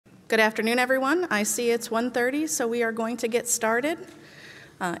Good afternoon, everyone. I see it's 1:30, so we are going to get started.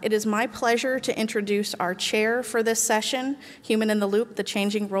 It is my pleasure to introduce our chair for this session, Human in the Loop, the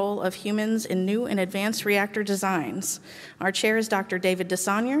Changing Role of Humans in New and Advanced Reactor Designs. Our chair is Dr. David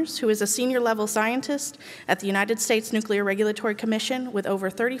DeSauniers, who is a senior level scientist at the United States Nuclear Regulatory Commission with over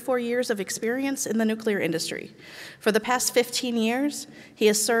 34 years of experience in the nuclear industry. For the past 15 years, he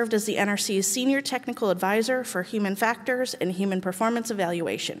has served as the NRC's Senior Technical Advisor for Human Factors and Human Performance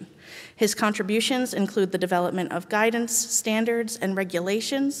Evaluation. His contributions include the development of guidance, standards, and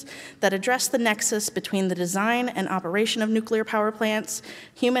regulations that address the nexus between the design and operation of nuclear power plants,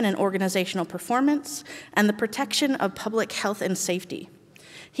 human and organizational performance, and the protection of public health and safety.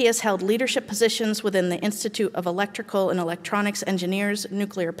 He has held leadership positions within the Institute of Electrical and Electronics Engineers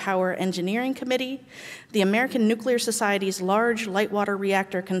Nuclear Power Engineering Committee, the American Nuclear Society's Large Light Water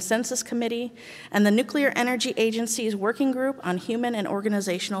Reactor Consensus Committee, and the Nuclear Energy Agency's Working Group on Human and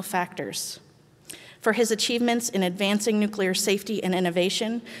Organizational Factors. For his achievements in advancing nuclear safety and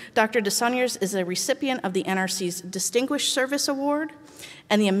innovation, Dr. DeSauniers is a recipient of the NRC's Distinguished Service Award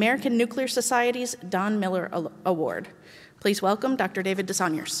and the American Nuclear Society's Don Miller Award. Please welcome Dr. David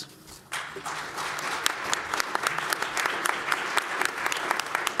DeSauniers.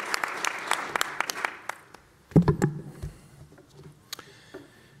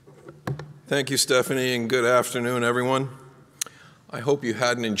 Thank you, Stephanie, and good afternoon, everyone. I hope you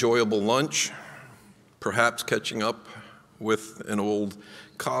had an enjoyable lunch, perhaps catching up with an old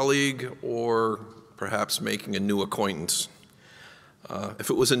colleague or perhaps making a new acquaintance.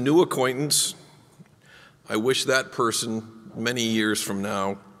 If it was a new acquaintance, I wish that person, many years from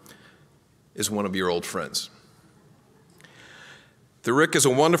now, is one of your old friends. The RIC is a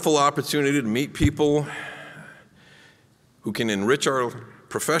wonderful opportunity to meet people who can enrich our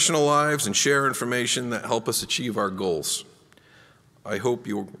professional lives and share information that help us achieve our goals. I hope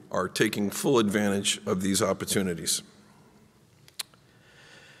you are taking full advantage of these opportunities.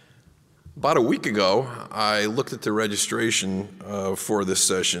 About a week ago, I looked at the registration for this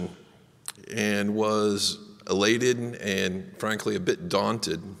session and was elated and frankly a bit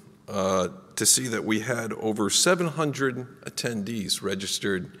daunted to see that we had over 700 attendees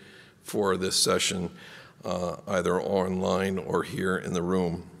registered for this session, either online or here in the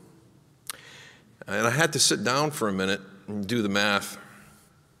room. And I had to sit down for a minute and do the math,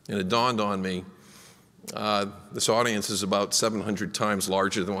 and it dawned on me, this audience is about 700 times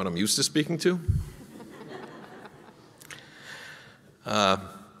larger than what I'm used to speaking to.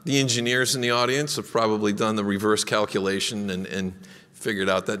 The engineers in the audience have probably done the reverse calculation and figured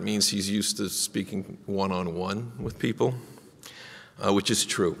out that means he's used to speaking one-on-one with people, which is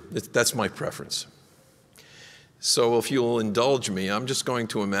true. That's my preference. So if you'll indulge me, I'm just going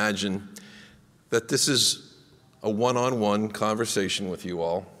to imagine that this is a one-on-one conversation with you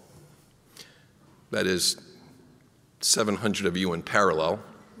all. That is 700 of you in parallel.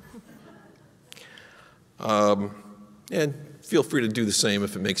 And feel free to do the same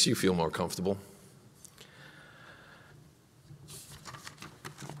if it makes you feel more comfortable.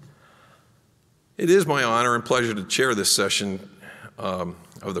 It is my honor and pleasure to chair this session of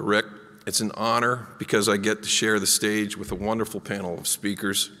the RIC. It's an honor because I get to share the stage with a wonderful panel of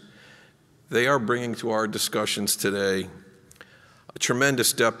speakers. They are bringing to our discussions today a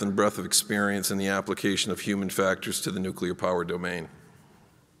tremendous depth and breadth of experience in the application of human factors to the nuclear power domain.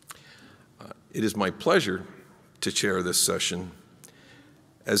 It is my pleasure to chair this session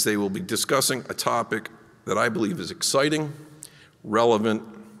as they will be discussing a topic that I believe is exciting, relevant,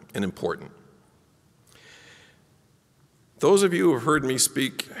 and important. Those of you who have heard me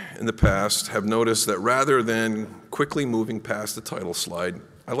speak in the past have noticed that rather than quickly moving past the title slide,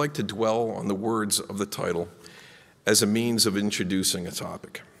 I like to dwell on the words of the title as a means of introducing a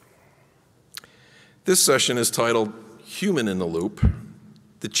topic. This session is titled Human in the Loop,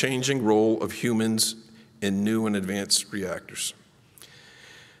 the Changing Role of Humans in New and Advanced Reactors.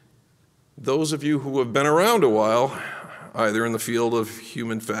 Those of you who have been around a while, either in the field of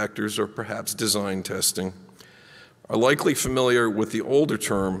human factors or perhaps design testing, are likely familiar with the older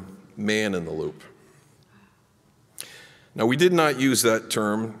term, man in the loop. Now, we did not use that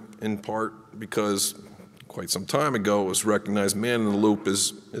term in part because quite some time ago it was recognized man in the loop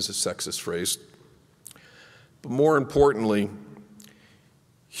is a sexist phrase. But more importantly,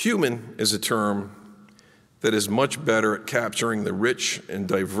 human is a term that is much better at capturing the rich and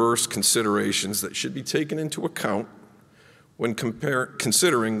diverse considerations that should be taken into account when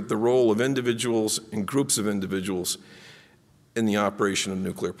considering the role of individuals and groups of individuals in the operation of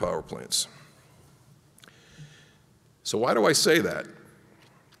nuclear power plants. So why do I say that?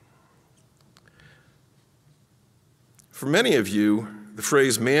 For many of you, the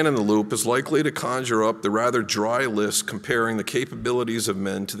phrase man in the loop is likely to conjure up the rather dry list comparing the capabilities of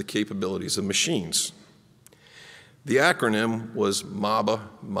men to the capabilities of machines. The acronym was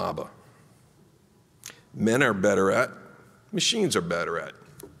MABA. Men are better at, machines are better at,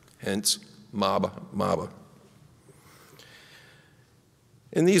 hence MABA.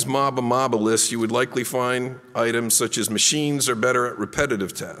 In these MABA lists, you would likely find items such as machines are better at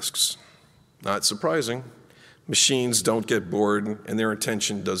repetitive tasks. Not surprising. Machines don't get bored and their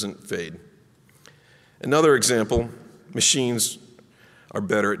attention doesn't fade. Another example, machines are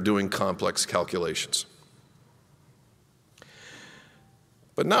better at doing complex calculations.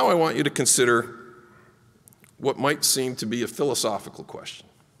 But now I want you to consider what might seem to be a philosophical question.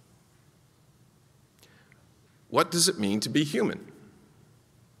 What does it mean to be human?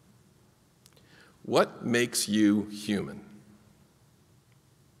 What makes you human?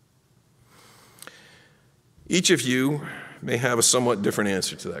 Each of you may have a somewhat different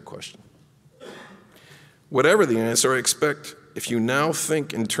answer to that question. Whatever the answer, I expect if you now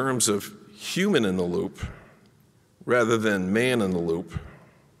think in terms of human in the loop rather than man in the loop,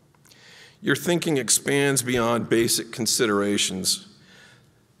 your thinking expands beyond basic considerations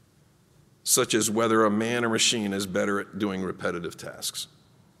such as whether a man or machine is better at doing repetitive tasks.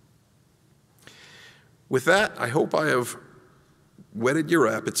 With that, I hope I have whetted your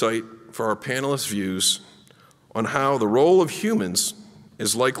appetite for our panelists' views on how the role of humans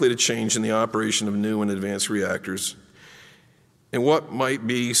is likely to change in the operation of new and advanced reactors, and what might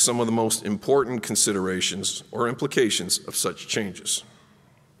be some of the most important considerations or implications of such changes.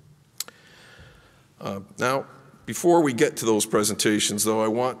 Now, before we get to those presentations, though, I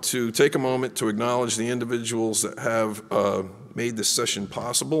want to take a moment to acknowledge the individuals that have made this session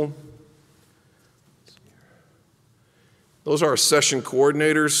possible. Those are our session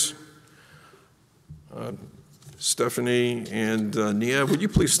coordinators, Stephanie and Nia. Would you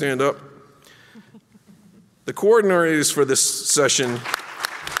please stand up? The coordinators for this session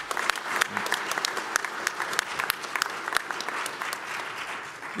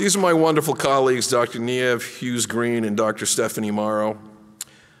these are my wonderful colleagues, Dr. Niev Hughes-Green and Dr. Stephanie Morrow.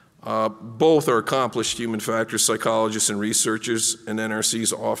 Both are accomplished human factors psychologists and researchers in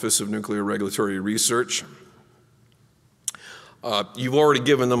NRC's Office of Nuclear Regulatory Research. You've already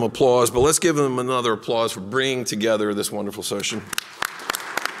given them applause, but let's give them another applause for bringing together this wonderful session.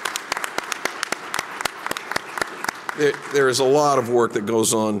 There is a lot of work that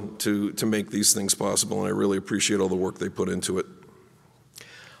goes on to make these things possible, and I really appreciate all the work they put into it.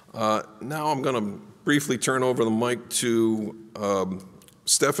 Now I'm going to briefly turn over the mic to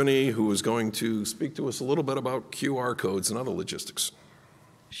Stephanie, who is going to speak to us a little bit about QR codes and other logistics.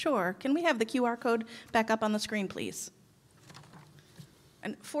 Sure. Can we have the QR code back up on the screen, please?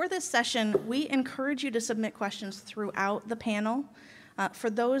 And for this session, we encourage you to submit questions throughout the panel.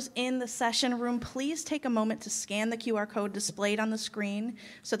 For those in the session room, please take a moment to scan the QR code displayed on the screen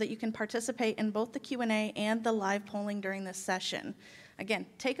so that you can participate in both the Q&A and the live polling during this session. Again,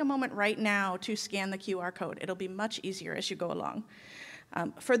 take a moment right now to scan the QR code. It'll be much easier as you go along.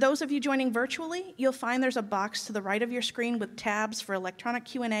 For those of you joining virtually, you'll find there's a box to the right of your screen with tabs for electronic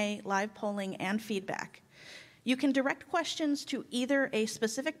Q&A, live polling, and feedback. You can direct questions to either a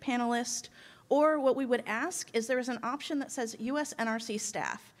specific panelist, or what we would ask is there is an option that says US NRC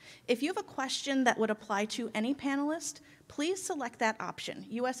staff. If you have a question that would apply to any panelist, please select that option,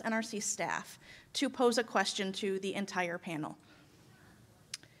 US NRC staff, to pose a question to the entire panel.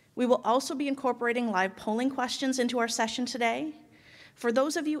 We will also be incorporating live polling questions into our session today. For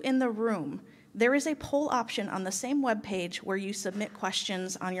those of you in the room, there is a poll option on the same webpage where you submit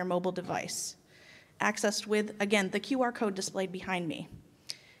questions on your mobile device, accessed with, again, the QR code displayed behind me.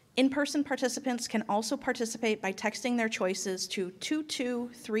 In-person participants can also participate by texting their choices to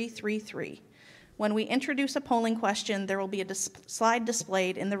 22333. When we introduce a polling question, there will be a slide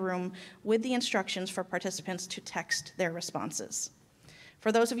displayed in the room with the instructions for participants to text their responses.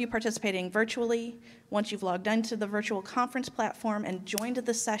 For those of you participating virtually, once you've logged into the virtual conference platform and joined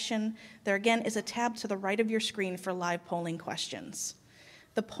the session, there again is a tab to the right of your screen for live polling questions.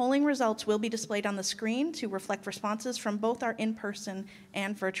 The polling results will be displayed on the screen to reflect responses from both our in-person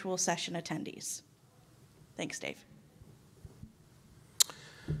and virtual session attendees. Thanks, Dave.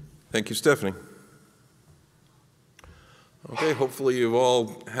 Thank you, Stephanie. Okay, hopefully you've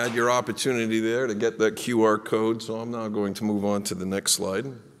all had your opportunity there to get that QR code, so I'm now going to move on to the next slide.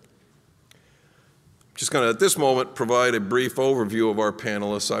 I'm just going to, at this moment, provide a brief overview of our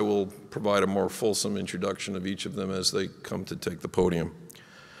panelists. I will provide a more fulsome introduction of each of them as they come to take the podium.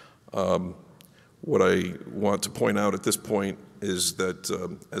 What I want to point out at this point is that,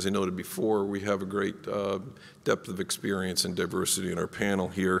 as I noted before, we have a great depth of experience and diversity in our panel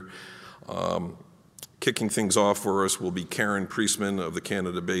here. Kicking things off for us will be Karen Priestman of the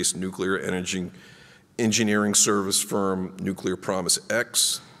Canada-based nuclear energy engineering service firm Nuclear Promise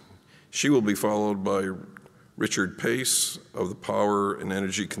X. She will be followed by Richard Pace of the power and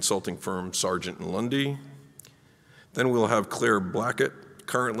energy consulting firm Sargent & Lundy. Then we'll have Claire Blackett,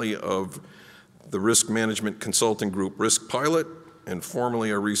 currently of the risk management consulting group Risk Pilot, and formerly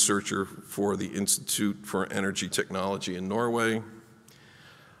a researcher for the Institute for Energy Technology in Norway.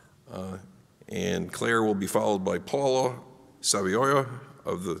 And Claire will be followed by Paula Savioja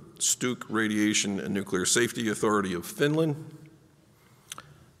of the Stuk Radiation and Nuclear Safety Authority of Finland.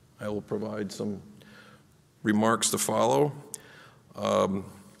 I will provide some remarks to follow.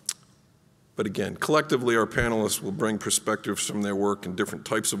 But again, collectively, our panelists will bring perspectives from their work in different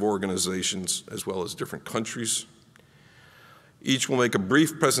types of organizations as well as different countries. Each will make a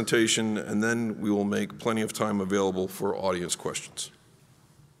brief presentation, and then we will make plenty of time available for audience questions.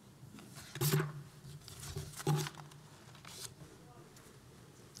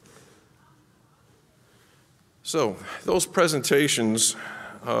 So, those presentations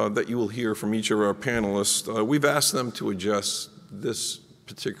that you will hear from each of our panelists, we've asked them to address this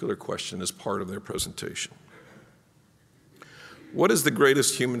particular question as part of their presentation. What is the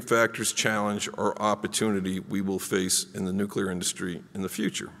greatest human factors challenge or opportunity we will face in the nuclear industry in the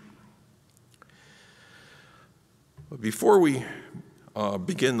future? But before we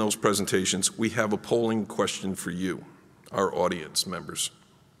begin those presentations, we have a polling question for you, our audience members.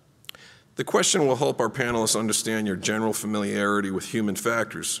 The question will help our panelists understand your general familiarity with human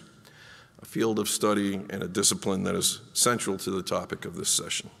factors, a field of study and a discipline that is central to the topic of this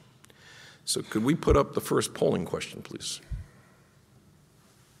session. So could we put up the first polling question, please?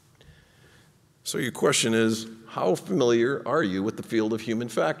 So your question is, how familiar are you with the field of human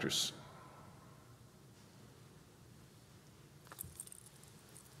factors?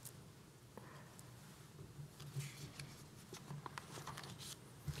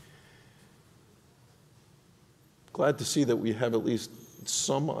 Glad to see that we have at least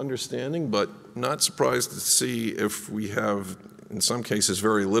some understanding, but not surprised to see if we have, in some cases,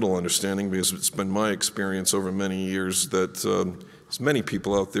 very little understanding, because it's been my experience over many years that there's many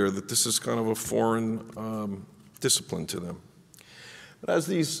people out there that this is kind of a foreign discipline to them. But as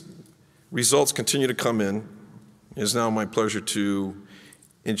these results continue to come in, it is now my pleasure to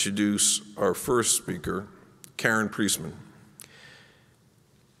introduce our first speaker, Karen Priestman.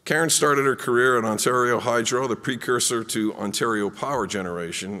 Karen started her career at Ontario Hydro, the precursor to Ontario Power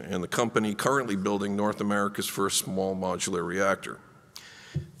Generation, and the company currently building North America's first small modular reactor.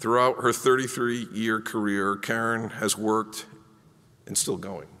 Throughout her 33-year career, Karen has worked, and still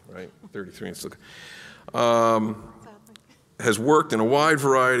going, right? 33 and still has worked in a wide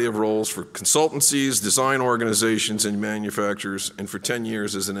variety of roles for consultancies, design organizations, and manufacturers, and for 10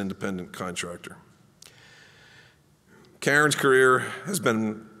 years as an independent contractor. Karen's career has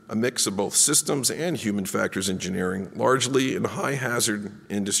been a mix of both systems and human factors engineering, largely in high-hazard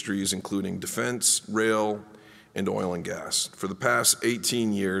industries, including defense, rail, and oil and gas. For the past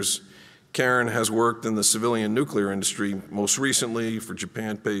 18 years, Karen has worked in the civilian nuclear industry, most recently for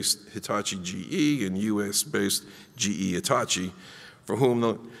Japan-based Hitachi GE and US-based GE Hitachi, for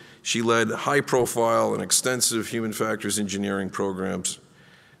whom she led high-profile and extensive human factors engineering programs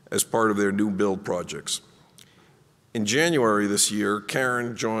as part of their new build projects. In January this year,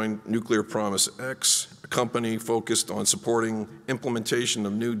 Karen joined Nuclear Promise X, a company focused on supporting implementation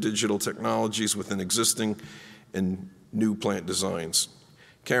of new digital technologies within existing and new plant designs.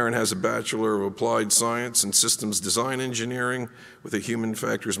 Karen has a Bachelor of Applied Science and Systems Design Engineering with a Human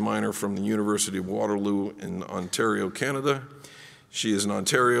Factors minor from the University of Waterloo in Ontario, Canada. She is an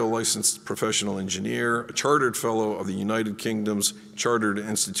Ontario licensed professional engineer, a chartered fellow of the United Kingdom's Chartered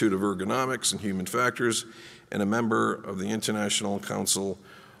Institute of Ergonomics and Human Factors, and a member of the International Council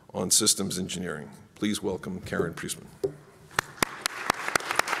on Systems Engineering. Please welcome Karen Priestman.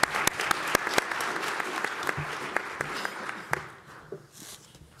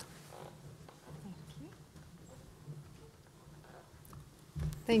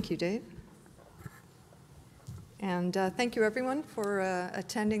 Thank you, Dave. And thank you, everyone, for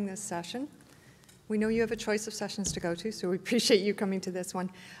attending this session. We know you have a choice of sessions to go to, so we appreciate you coming to this one.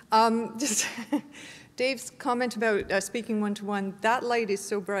 Just Dave's comment about speaking one-to-one, that light is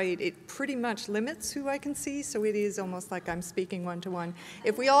so bright, it pretty much limits who I can see, so it is almost like I'm speaking one-to-one.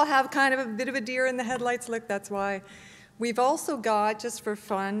 If we all have kind of a bit of a deer in the headlights look, that's why. We've also got, just for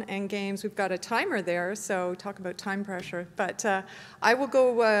fun and games, we've got a timer there, so talk about time pressure. But I will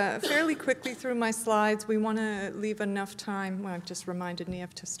go fairly quickly through my slides. We want to leave enough time. Well, I've just reminded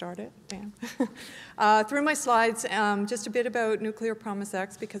Neef to start it. Dan. Through my slides, just a bit about Nuclear Promise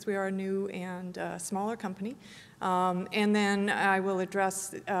X, because we are a new and smaller company. And then I will address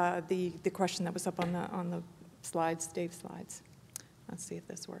the question that was up on the slides, Dave's slides. Let's see if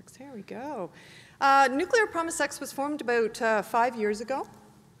this works. Here we go. Nuclear Promise X was formed about 5 years ago,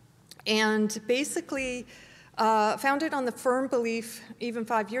 and basically founded on the firm belief, even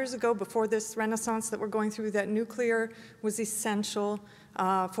 5 years ago, before this renaissance that we're going through, that nuclear was essential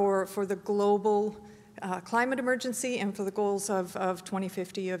for the global climate emergency and for the goals of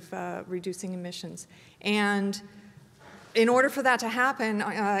 2050 of reducing emissions. And in order for that to happen,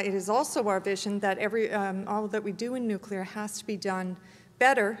 it is also our vision that all that we do in nuclear has to be done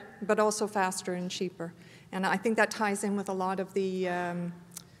better, but also faster and cheaper. And I think that ties in with a lot of the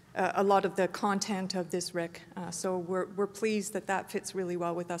content of this RIC. So we're pleased that that fits really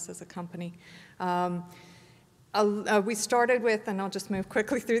well with us as a company. We started with, and I'll just move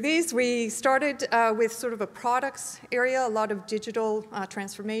quickly through these, we started with sort of a products area, a lot of digital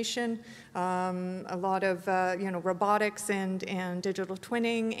transformation, a lot of robotics and digital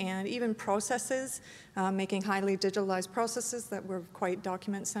twinning, and even processes, making highly digitalized processes that were quite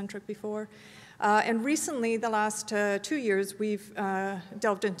document-centric before. And recently, the last 2 years, we've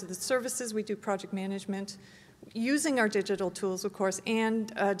delved into the services. We do project management, using our digital tools, of course,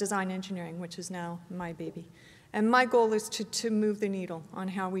 and design engineering, which is now my baby. And my goal is to move the needle on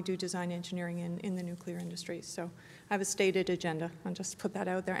how we do design engineering in the nuclear industry. So I have a stated agenda. I'll just put that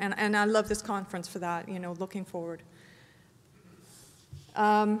out there. And I love this conference for that, looking forward.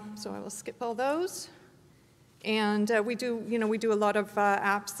 So I will skip all those. And we do a lot of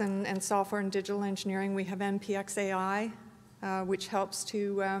apps and software and digital engineering. We have NPX AI, which helps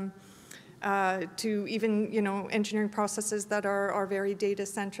to even engineering processes that are very data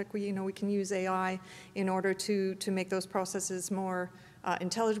centric. We can use AI in order to make those processes more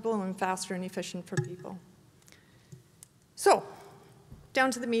intelligible and faster and efficient for people. So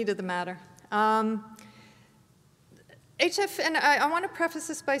down to the meat of the matter. HF, and I want to preface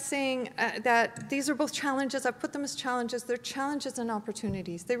this by saying that these are both challenges. I've put them as challenges. They're challenges and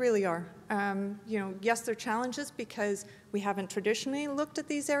opportunities. They really are. Yes, they're challenges because we haven't traditionally looked at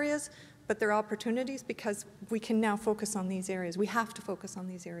these areas, but they're opportunities because we can now focus on these areas. We have to focus on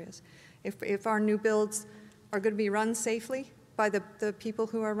these areas. If our new builds are going to be run safely by the people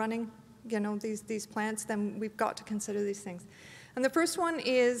who are running these plants, then we've got to consider these things. And the first one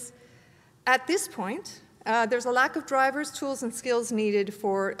is, at this point, there's a lack of drivers, tools, and skills needed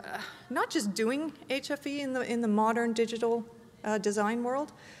for not just doing HFE in the modern digital design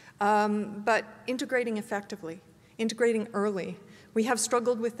world, but integrating effectively, integrating early. We have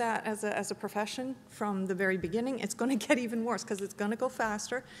struggled with that as a profession from the very beginning. It's going to get even worse because it's going to go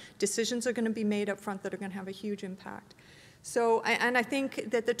faster. Decisions are going to be made up front that are going to have a huge impact. So, and I think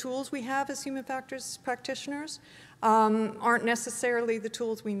that the tools we have as human factors practitioners aren't necessarily the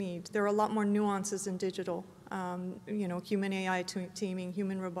tools we need. There are a lot more nuances in digital, human AI teaming,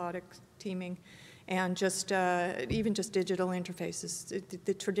 human robotic teaming, and just even just digital interfaces.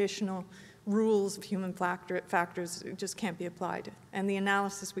 The traditional rules of human factors just can't be applied. And the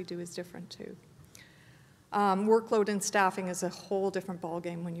analysis we do is different too. Workload and staffing is a whole different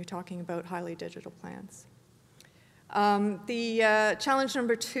ballgame when you're talking about highly digital plants. The challenge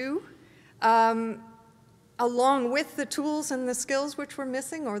number 2, along with the tools and the skills which we're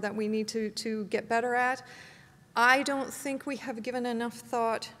missing or that we need to get better at, I don't think we have given enough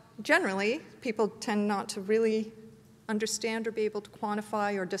thought. Generally, people tend not to really understand or be able to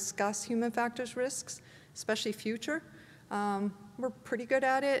quantify or discuss human factors risks, especially future. We're pretty good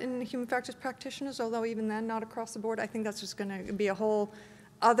at it in human factors practitioners, although even then, not across the board. I think that's just going to be a whole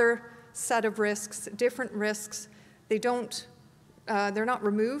other set of risks, different risks. They're not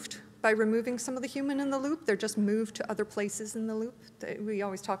removed by removing some of the human in the loop. They're just moved to other places in the loop. We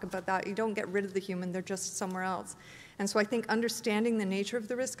always talk about that. You don't get rid of the human. They're just somewhere else. And so I think understanding the nature of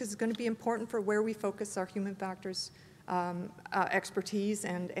the risk is going to be important for where we focus our human factors expertise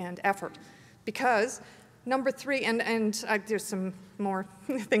and effort. Because number 3, and there's some more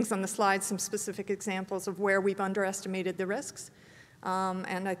things on the slide, some specific examples of where we've underestimated the risks.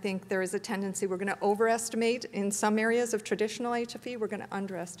 And I think there is a tendency we're going to overestimate in some areas of traditional HFE. We're going to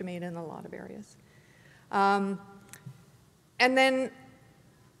underestimate in a lot of areas. And then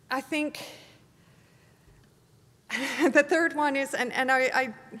I think the third one is, and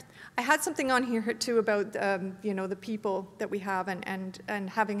I had something on here too about the people that we have and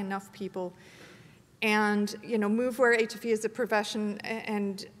having enough people. and move where HFE is a profession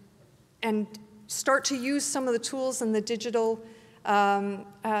and start to use some of the tools and the digital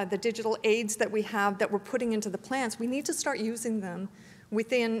aids that we have that we're putting into the plants. We need to start using them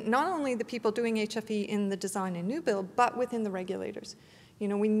within not only the people doing HFE in the design and new build, but within the regulators. We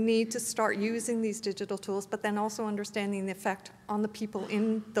need to start using these digital tools, but then also understanding the effect on the people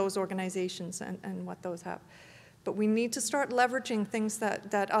in those organizations and what those have. But we need to start leveraging things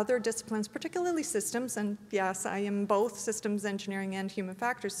that other disciplines, particularly systems, and yes, I am both systems engineering and human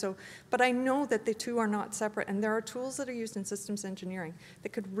factors, but I know that the two are not separate, and there are tools that are used in systems engineering that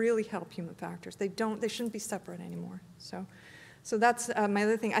could really help human factors. They shouldn't be separate anymore. So that's my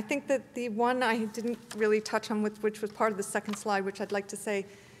other thing. I think that the one I didn't really touch on, which was part of the second slide, which I'd like to say,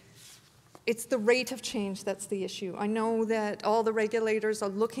 it's the rate of change that's the issue. I know that all the regulators are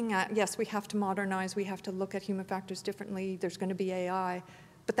looking at, yes, we have to modernize, we have to look at human factors differently, there's going to be AI,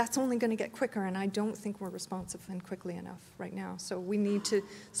 but that's only going to get quicker, and I don't think we're responsive and quickly enough right now. So we need to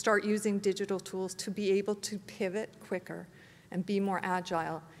start using digital tools to be able to pivot quicker and be more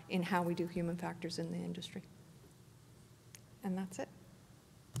agile in how we do human factors in the industry. And that's it.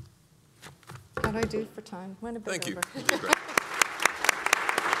 How'd I do for time? Went a bit Thank you. over. You did great.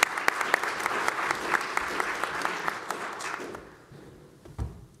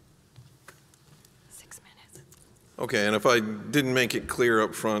 Okay, and if I didn't make it clear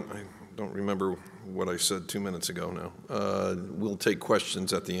up front, I don't remember what I said 2 minutes ago now. We'll take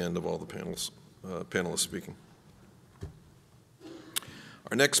questions at the end of all the panelists speaking.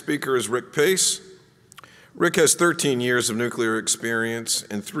 Our next speaker is Rick Pace. Rick has 13 years of nuclear experience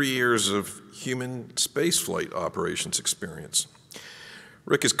and 3 years of human spaceflight operations experience.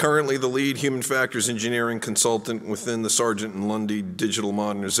 Rick is currently the lead human factors engineering consultant within the Sargent & Lundy Digital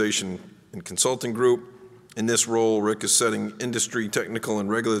Modernization and Consulting Group. In this role, Rick is setting industry, technical, and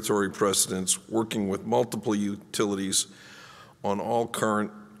regulatory precedents, working with multiple utilities on all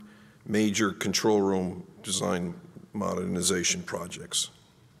current major control room design modernization projects.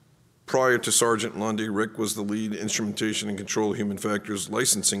 Prior to Sargent & Lundy, Rick was the lead instrumentation and control human factors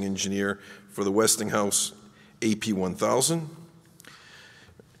licensing engineer for the Westinghouse AP1000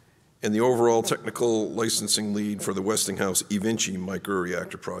 and the overall technical licensing lead for the Westinghouse eVinci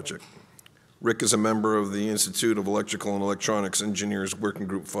microreactor project. Rick is a member of the Institute of Electrical and Electronics Engineers Working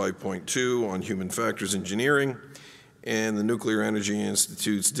Group 5.2 on Human Factors Engineering and the Nuclear Energy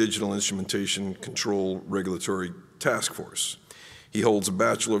Institute's Digital Instrumentation Control Regulatory Task Force. He holds a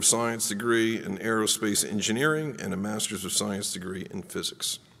Bachelor of Science degree in Aerospace Engineering and a Master's of Science degree in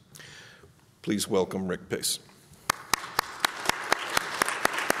Physics. Please welcome Rick Pace.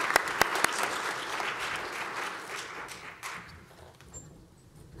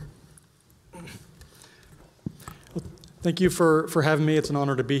 Thank you for having me. It's an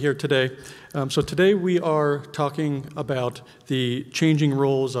honor to be here today. So today we are talking about the changing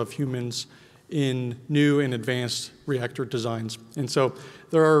roles of humans in new and advanced reactor designs. And so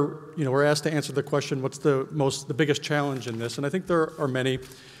there are, we're asked to answer the question, what's the biggest challenge in this? And I think there are many,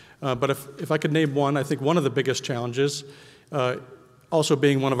 but if I could name one, I think one of the biggest challenges, also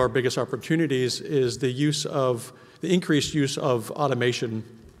being one of our biggest opportunities, is the increased use of automation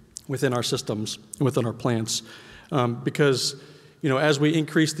within our systems, within our plants. Because as we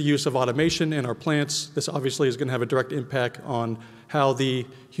increase the use of automation in our plants, this obviously is going to have a direct impact on how the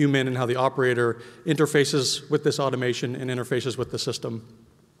human and how the operator interfaces with this automation and interfaces with the system.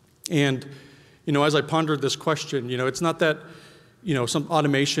 And as I pondered this question, it's not that some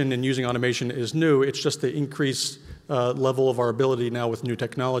automation and using automation is new. It's just the increased level of our ability now with new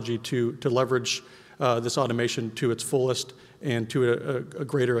technology to leverage this automation to its fullest and to a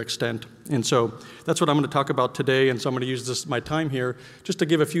greater extent. And so that's what I'm going to talk about today, and so I'm going to use my time here just to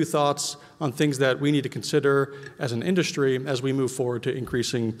give a few thoughts on things that we need to consider as an industry as we move forward to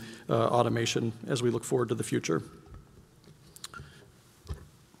increasing automation as we look forward to the future.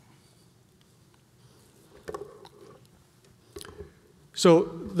 So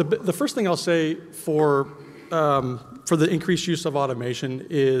the first thing I'll say for the increased use of automation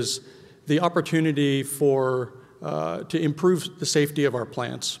is the opportunity to improve the safety of our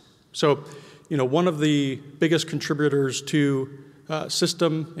plants. So, one of the biggest contributors to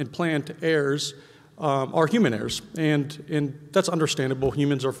system and plant errors are human errors, and that's understandable.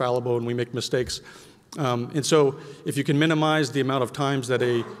 Humans are fallible and we make mistakes. And so if you can minimize the amount of times that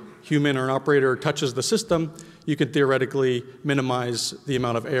a human or an operator touches the system, you can theoretically minimize the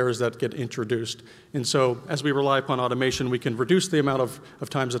amount of errors that get introduced. And so as we rely upon automation, we can reduce the amount of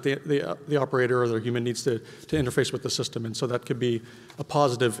times that the operator or the human needs to interface with the system. And so that could be a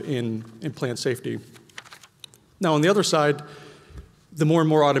positive in plant safety. Now, on the other side, the more and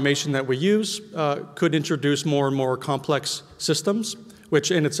more automation that we use could introduce more and more complex systems,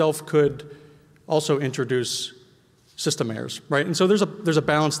 which in itself could also introduce system errors, right? And so there's a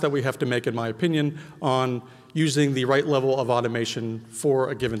balance that we have to make, in my opinion, on using the right level of automation for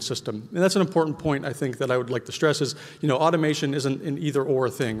a given system. And that's an important point, I think, that I would like to stress is, automation isn't an either-or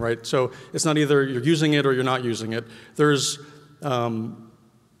thing, right? So it's not either you're using it or you're not using it. There's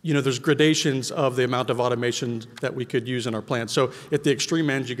gradations of the amount of automation that we could use in our plant. So at the extreme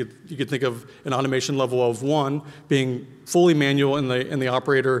end, you could think of an automation level of 1 being fully manual, and the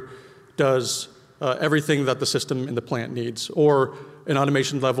operator does everything that the system in the plant needs, or an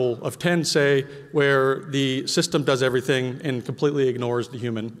automation level of 10, say, where the system does everything and completely ignores the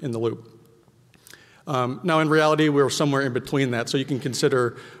human in the loop. Now, in reality, we're somewhere in between that, so you can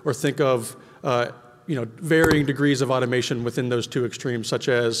consider or think of varying degrees of automation within those two extremes, such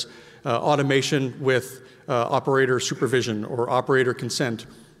as automation with operator supervision or operator consent,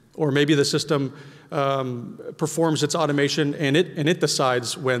 or maybe the system performs its automation and it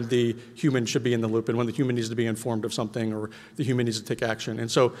decides when the human should be in the loop and when the human needs to be informed of something or the human needs to take action. And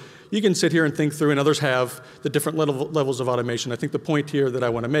so you can sit here and think through, and others have, the different levels of automation. I think the point here that I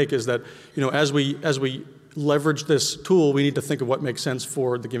want to make is that as we leverage this tool, we need to think of what makes sense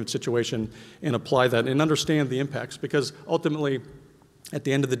for the given situation and apply that and understand the impacts, because ultimately, at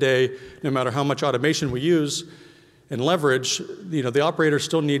the end of the day, no matter how much automation we use and leverage, the operator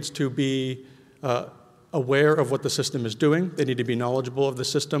still needs to be aware of what the system is doing. They need to be knowledgeable of the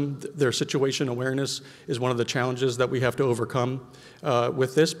system. Their situation awareness is one of the challenges that we have to overcome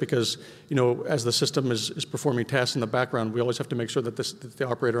with this, because as the system is performing tasks in the background, we always have to make sure that the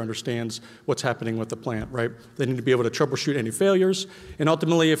operator understands what's happening with the plant, right? They need to be able to troubleshoot any failures, and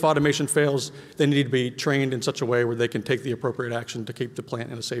ultimately, if automation fails, they need to be trained in such a way where they can take the appropriate action to keep the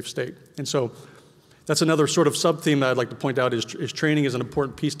plant in a safe state. And so that's another sort of sub-theme that I'd like to point out is training is an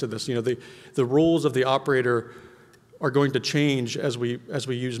important piece to this. The roles of the operator are going to change as we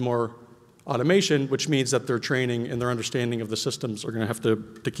use more automation, which means that their training and their understanding of the systems are going to have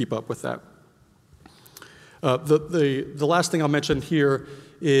to keep up with that. The last thing I'll mention here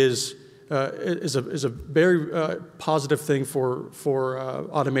is a very positive thing for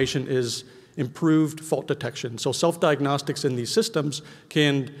automation is improved fault detection. So self-diagnostics in these systems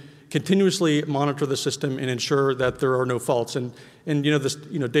can continuously monitor the system and ensure that there are no faults. And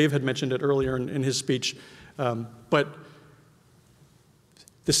Dave had mentioned it earlier in his speech, but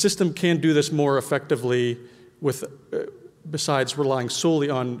the system can do this more effectively with besides relying solely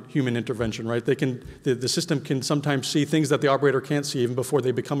on human intervention, right? The system can sometimes see things that the operator can't see even before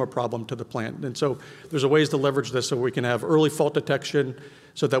they become a problem to the plant. And so there's a ways to leverage this so we can have early fault detection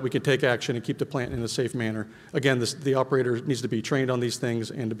so that we can take action and keep the plant in a safe manner. Again, the operator needs to be trained on these things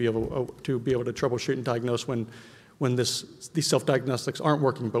and to be able to troubleshoot and diagnose when these self-diagnostics aren't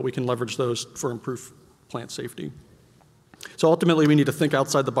working, but we can leverage those for improved plant safety. So ultimately, we need to think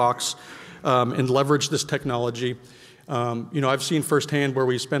outside the box and leverage this technology. I've seen firsthand where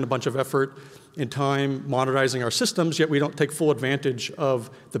we spend a bunch of effort and time modernizing our systems, yet we don't take full advantage of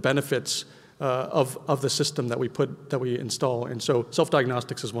the benefits of the system that we install. And so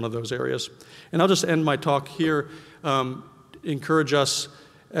self-diagnostics is one of those areas. And I'll just end my talk here, encourage us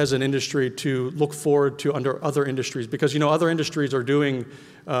as an industry to look forward to other industries, because other industries are doing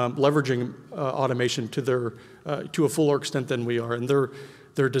leveraging automation to a fuller extent than we are, and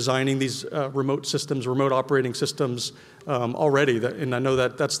they're designing these remote operating systems already. And I know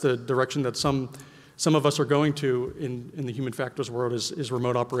that that's the direction that some of us are going to in the human factors world is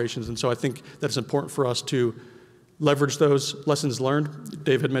remote operations. And so I think that it's important for us to leverage those lessons learned.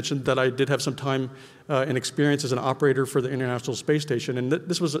 Dave had mentioned that I did have some time and experience as an operator for the International Space Station, and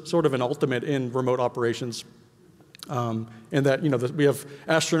this was sort of an ultimate in remote operations. And that we have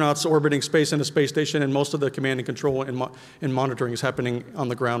astronauts orbiting space in a space station, and most of the command and control and monitoring is happening on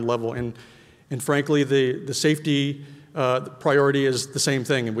the ground level. And frankly, the safety priority is the same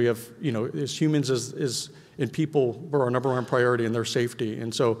thing. And we have as humans and people, we're our number one priority in their safety.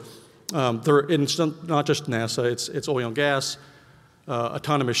 And so it's not just NASA, it's oil and gas,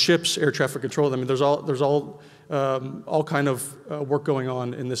 autonomous ships, air traffic control. I mean, there's all kind of work going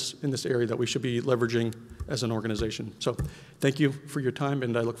on in this area that we should be leveraging as an organization. So thank you for your time,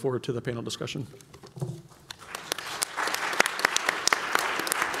 and I look forward to the panel discussion.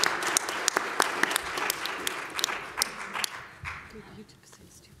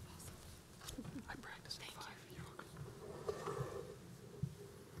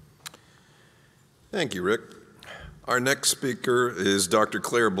 Thank you, Rick. Our next speaker is Dr.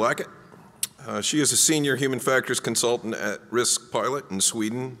 Claire Blackett. She is a senior human factors consultant at Risk Pilot in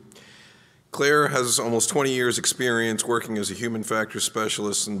Sweden. Claire has almost 20 years' experience working as a human factors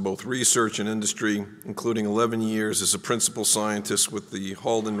specialist in both research and industry, including 11 years as a principal scientist with the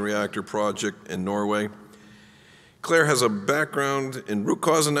Halden Reactor project in Norway. Claire has a background in root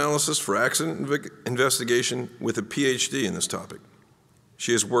cause analysis for accident investigation with a PhD in this topic.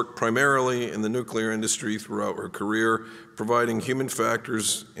 She has worked primarily in the nuclear industry throughout her career, providing human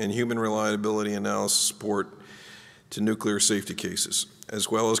factors and human reliability analysis support to nuclear safety cases, as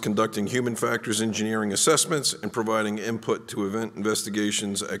well as conducting human factors engineering assessments and providing input to event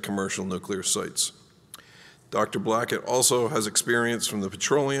investigations at commercial nuclear sites. Dr. Blackett also has experience from the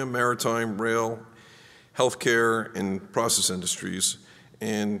petroleum, maritime, rail, healthcare, and process industries,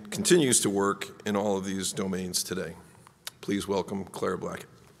 and continues to work in all of these domains today. Please welcome Claire Blackett.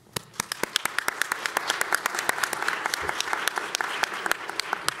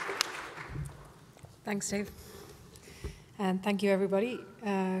 Thanks, Dave. And thank you, everybody,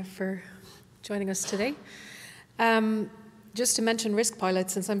 for joining us today. Just to mention risk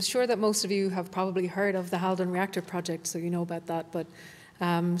pilots, since I'm sure that most of you have probably heard of the Halden Reactor project, so you know about that, but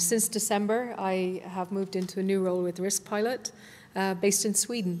since December, I have moved into a new role with Risk Pilot based in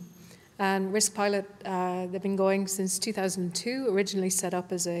Sweden. And Risk Pilot, they've been going since 2002, originally set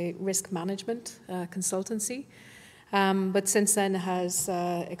up as a risk management consultancy, but since then has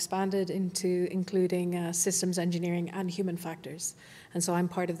expanded into including systems engineering and human factors. And so I'm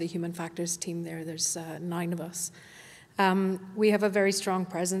part of the human factors team there. There's 9 of us. We have a very strong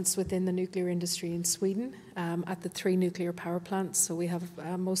presence within the nuclear industry in Sweden at the 3 nuclear power plants. So we have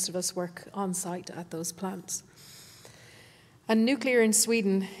most of us work on site at those plants. And nuclear in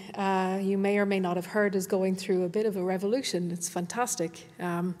Sweden, you may or may not have heard, is going through a bit of a revolution. It's fantastic.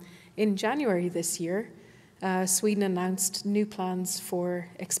 In January this year, Sweden announced new plans for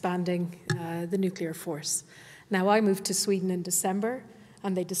expanding the nuclear force. Now, I moved to Sweden in December,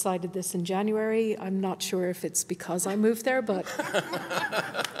 and they decided this in January. I'm not sure if it's because I moved there, but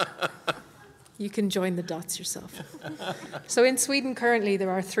you can join the dots yourself. So in Sweden currently there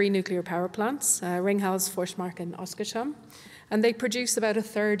are 3 nuclear power plants, Ringhals, Forsmark and Oskarshamn, and they produce about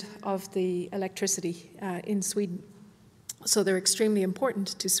 1/3 of the electricity in Sweden. So they're extremely important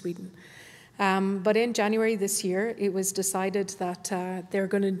to Sweden. But in January this year, it was decided that they're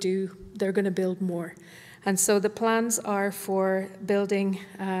going to build more. And so the plans are for building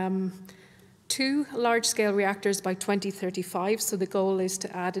 2 large-scale reactors by 2035. So the goal is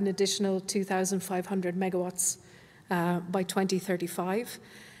to add an additional 2,500 megawatts by 2035,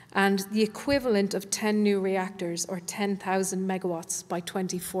 and the equivalent of 10 new reactors, or 10,000 megawatts, by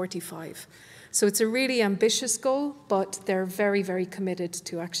 2045. So it's a really ambitious goal, but they're very, very committed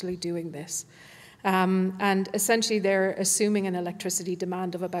to actually doing this. And essentially they're assuming an electricity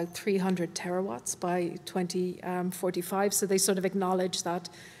demand of about 300 terawatts by 2045. So they sort of acknowledge that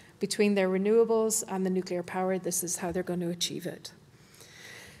between their renewables and the nuclear power, this is how they're going to achieve it.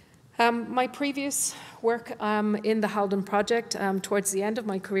 My previous work in the Halden project, towards the end of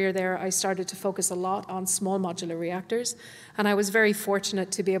my career there, I started to focus a lot on small modular reactors, and I was very fortunate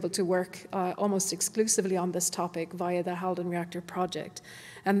to be able to work almost exclusively on this topic via the Halden Reactor project.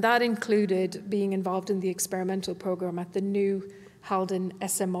 And that included being involved in the experimental program at the new Halden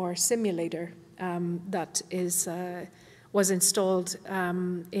SMR simulator that was installed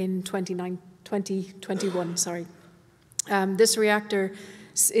in 2021. This reactor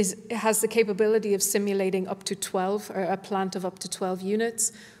has the capability of simulating up to 12, or a plant of up to 12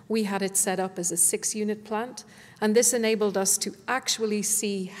 units. We had it set up as a 6-unit plant, and this enabled us to actually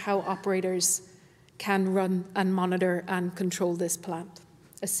see how operators can run and monitor and control this plant,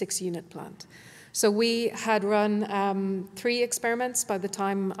 a 6-unit plant. So we had run 3 experiments by the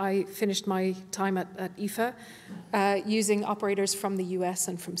time I finished my time at IFA, using operators from the US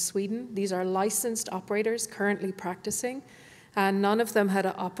and from Sweden. These are licensed operators currently practicing. And none of them had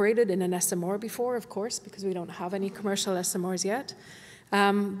operated in an SMR before, of course, because we don't have any commercial SMRs yet.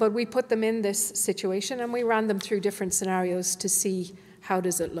 But we put them in this situation and we ran them through different scenarios to see how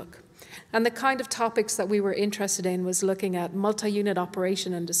does it look. And the kind of topics that we were interested in was looking at multi-unit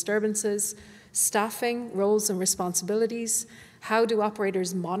operation and disturbances, staffing, roles and responsibilities, how do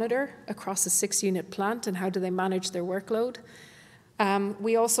operators monitor across a 6-unit plant and how do they manage their workload.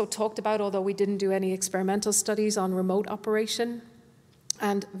 We also talked about, although we didn't do any experimental studies, on remote operation,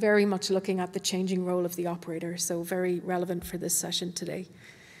 and very much looking at the changing role of the operator, so very relevant for this session today.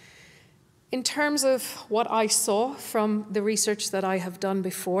 In terms of what I saw from the research that I have done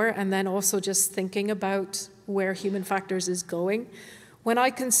before, and then also just thinking about where human factors is going, when I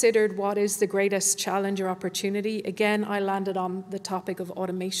considered what is the greatest challenge or opportunity, again, I landed on the topic of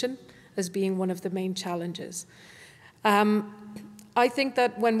automation as being one of the main challenges. I think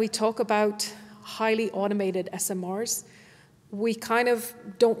that when we talk about highly automated SMRs, we kind of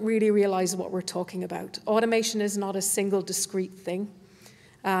don't really realize what we're talking about. Automation is not a single discrete thing.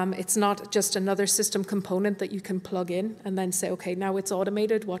 It's not just another system component that you can plug in and then say, okay, now it's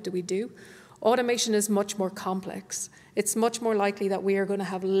automated, what do we do? Automation is much more complex. It's much more likely that we are going to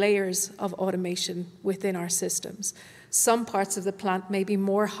have layers of automation within our systems. Some parts of the plant may be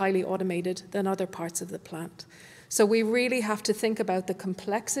more highly automated than other parts of the plant. So we really have to think about the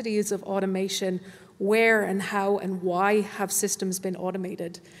complexities of automation, where and how and why have systems been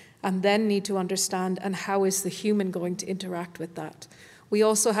automated, and then need to understand, and how is the human going to interact with that? We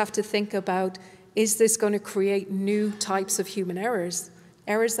also have to think about, is this going to create new types of human errors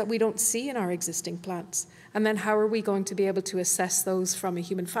that we don't see in our existing plants? And then how are we going to be able to assess those from a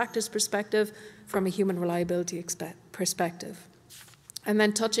human factors perspective, from a human reliability perspective? And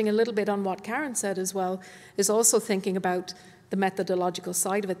then touching a little bit on what Karen said as well, is also thinking about the methodological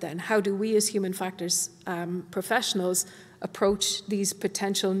side of it then. How do we as human factors professionals approach these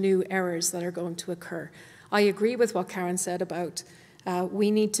potential new errors that are going to occur? I agree with what Karen said about we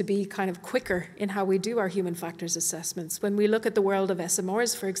need to be kind of quicker in how we do our human factors assessments. When we look at the world of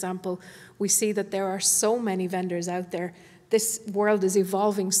SMRs, for example, we see that there are so many vendors out there. This world is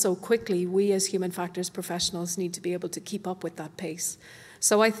evolving so quickly. We as human factors professionals need to be able to keep up with that pace.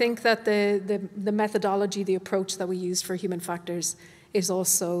 So I think that the methodology, the approach that we use for human factors is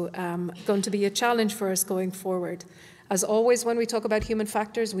also going to be a challenge for us going forward. As always, when we talk about human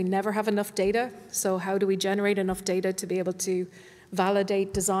factors, we never have enough data. So how do we generate enough data to be able to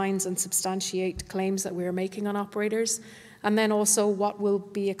validate designs and substantiate claims that we're making on operators? And then also what will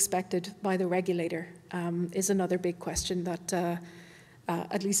be expected by the regulator is another big question that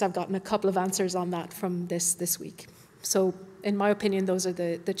at least I've gotten a couple of answers on that from this week. So in my opinion, those are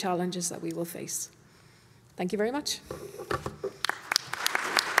the challenges that we will face. Thank you very much.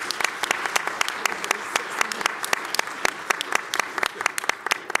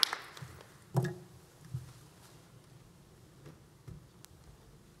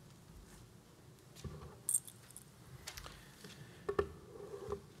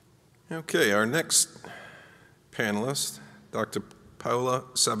 Okay, our next panelist, Dr. Paola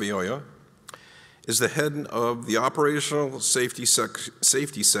Savioia, is the head of the Operational Safety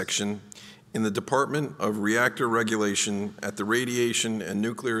Section in the Department of Reactor Regulation at the Radiation and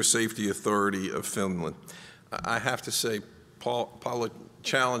Nuclear Safety Authority of Finland. I have to say, Paola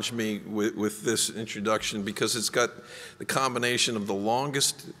challenged me with this introduction because it's got the combination of the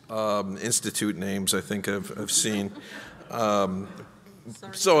longest institute names I think I've seen.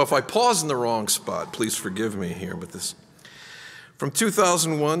 So if I pause in the wrong spot, please forgive me here with this. From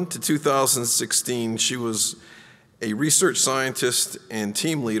 2001 to 2016, she was a research scientist and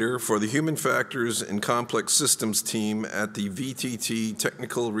team leader for the Human Factors and Complex Systems team at the VTT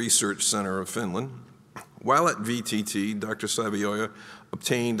Technical Research Center of Finland. While at VTT, Dr. Savioia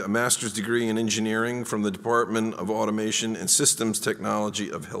obtained a master's degree in engineering from the Department of Automation and Systems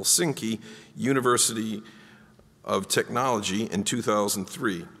Technology of Helsinki University of Technology in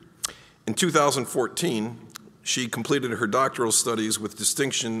 2003. In 2014, she completed her doctoral studies with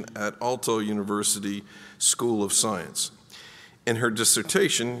distinction at Aalto University School of Science. In her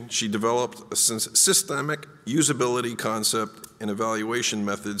dissertation, she developed a systemic usability concept and evaluation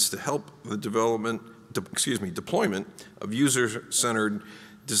methods to help the deployment of user-centered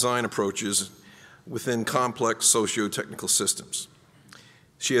design approaches within complex socio-technical systems.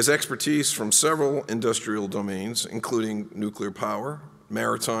 She has expertise from several industrial domains, including nuclear power,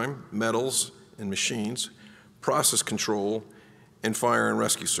 maritime, metals and machines, process control, and fire and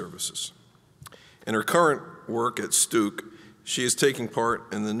rescue services. In her current work at STUC, she is taking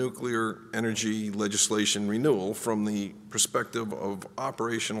part in the nuclear energy legislation renewal from the perspective of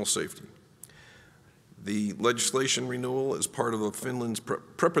operational safety. The legislation renewal is part of Finland's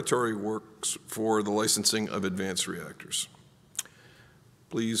preparatory works for the licensing of advanced reactors.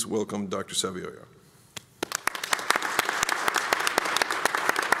 Please welcome Dr. Savioia.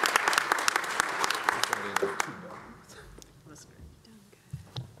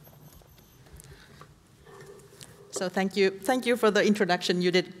 So thank you for the introduction.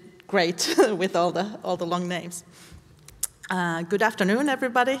 You did great with all the long names. Good afternoon,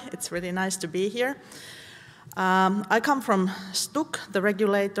 everybody. It's really nice to be here. I come from STUC, the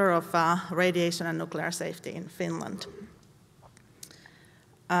regulator of radiation and nuclear safety in Finland.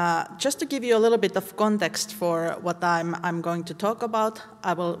 Just to give you a little bit of context for what I'm going to talk about,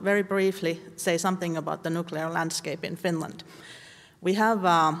 I will very briefly say something about the nuclear landscape in Finland. We have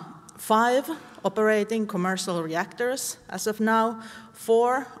 5 operating commercial reactors as of now.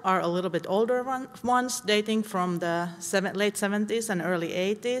 4 are a little bit older ones, dating from the late 70s and early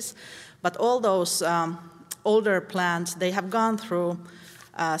 80s. But all those older plants, they have gone through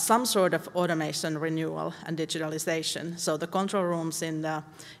some sort of automation renewal and digitalization. So the control rooms in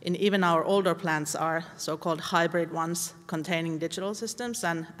even our older plants are so-called hybrid ones, containing digital systems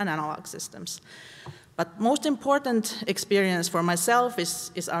and analog systems. But most important experience for myself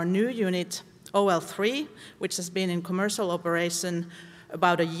is our new unit, OL3, which has been in commercial operation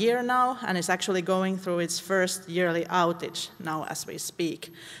about a year now, and is actually going through its first yearly outage now as we speak.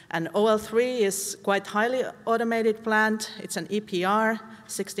 And OL3 is quite highly automated plant. It's an EPR,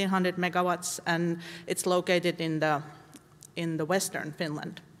 1,600 megawatts, and it's located in the western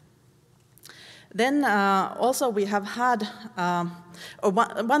Finland. Then also we have had,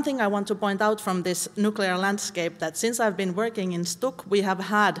 one thing I want to point out from this nuclear landscape, that since I've been working in Stuk, we have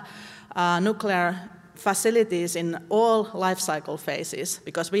had nuclear facilities in all life cycle phases,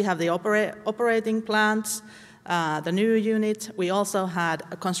 because we have the operating plants, the new unit. We also had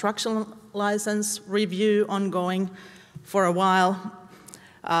a construction license review ongoing for a while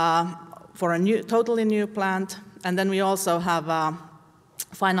for a totally new plant. And then we also have a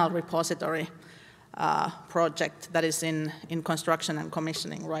final repository project that is in construction and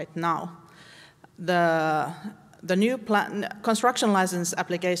commissioning right now. The new construction license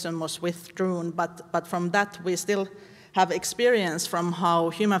application was withdrawn, but from that we still have experience from how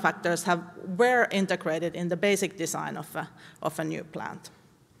human factors were integrated in the basic design of a new plant.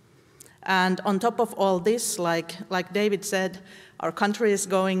 And on top of all this, like David said, our country is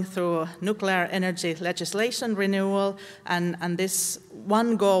going through nuclear energy legislation renewal, and this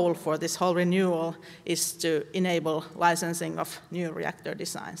one goal for this whole renewal is to enable licensing of new reactor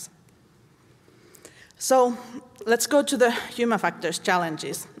designs. So let's go to the human factors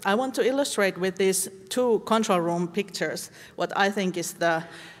challenges. I want to illustrate with these 2 control room pictures what I think is the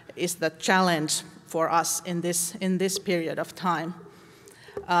challenge for us in this period of time.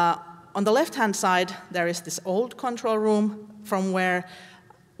 On the left-hand side, there is this old control room from where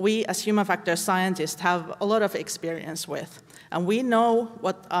we as human factors scientists have a lot of experience with. And we know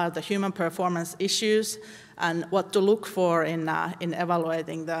what are the human performance issues and what to look for in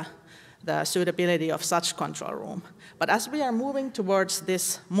evaluating the suitability of such control room. But as we are moving towards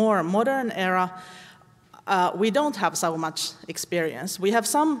this more modern era, we don't have so much experience. We have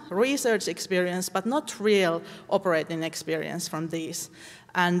some research experience, but not real operating experience from these.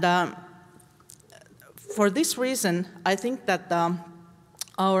 And for this reason, I think that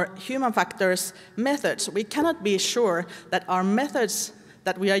our human factors methods, we cannot be sure that our methods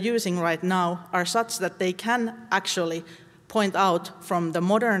that we are using right now are such that they can actually point out from the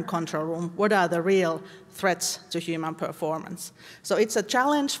modern control room what are the real threats to human performance. So it's a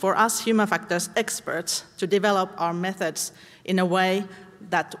challenge for us human factors experts to develop our methods in a way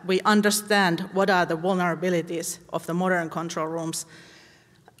that we understand what are the vulnerabilities of the modern control rooms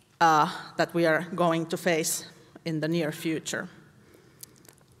that we are going to face in the near future.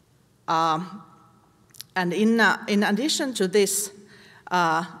 And in addition to this,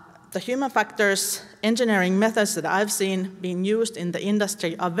 the human factors engineering methods that I've seen being used in the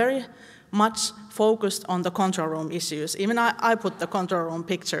industry are very much focused on the control room issues. Even I put the control room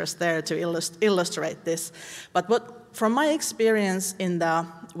pictures there to illustrate this. But from my experience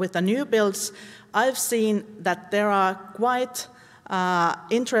with the new builds, I've seen that there are quite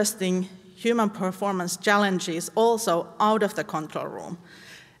interesting human performance challenges also out of the control room.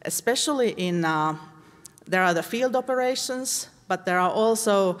 Especially there are the field operations, but there are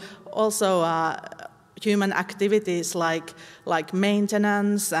also human activities like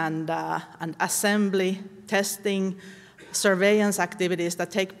maintenance and assembly, testing, surveillance activities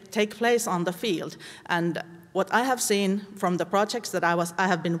that take place on the field. And what I have seen from the projects that I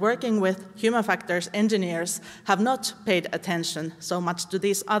have been working with, human factors engineers have not paid attention so much to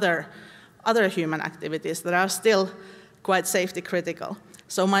these other human activities that are still quite safety critical.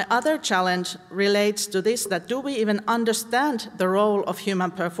 So my other challenge relates to this, that do we even understand the role of human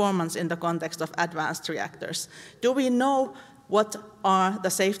performance in the context of advanced reactors? Do we know what are the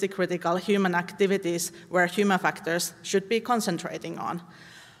safety critical human activities where human factors should be concentrating on?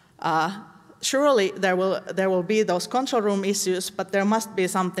 Surely there will be those control room issues, but there must be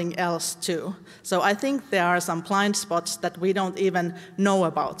something else too. So I think there are some blind spots that we don't even know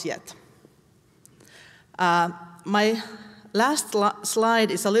about yet. My last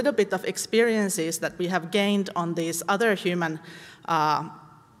slide is a little bit of experiences that we have gained on these other human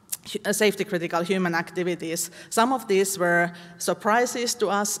safety-critical human activities. Some of these were surprises to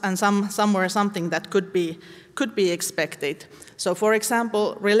us, and some were something that could be expected. So, for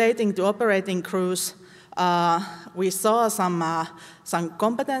example, relating to operating crews, we saw some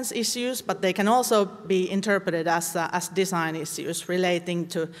competence issues, but they can also be interpreted as design issues relating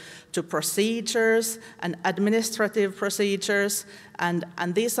to procedures and administrative procedures, and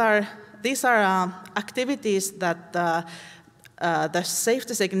these are activities that the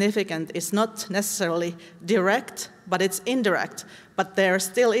safety significance is not necessarily direct, but it's indirect. But there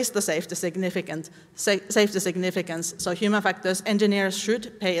still is the safety significance. So human factors engineers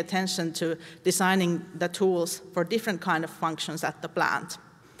should pay attention to designing the tools for different kind of functions at the plant.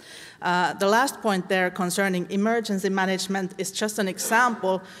 The last point there concerning emergency management is just an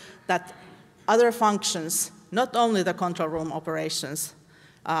example that other functions, not only the control room operations,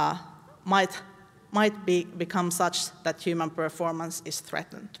 might become such that human performance is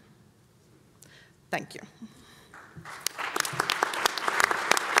threatened. Thank you.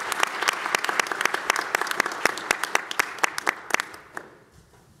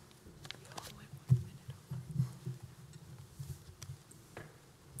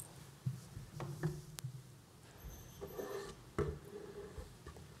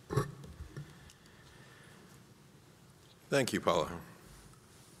 Thank you, Paula.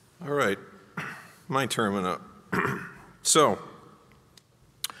 All right, my turn up. So,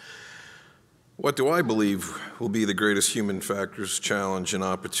 what do I believe will be the greatest human factors challenge and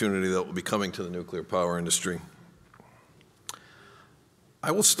opportunity that will be coming to the nuclear power industry?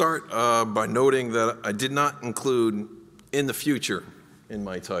 I will start by noting that I did not include "in the future" in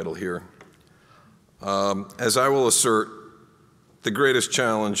my title here, as I will assert the greatest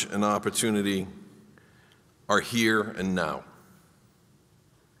challenge and opportunity are here and now.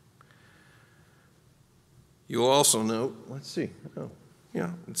 You'll also note, let's see, oh,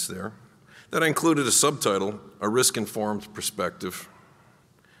 yeah, it's there, that I included a subtitle, A Risk-Informed Perspective.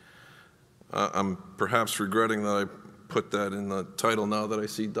 I'm perhaps regretting that I put that in the title now that I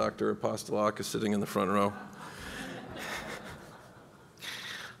see Dr. Apostolakis sitting in the front row.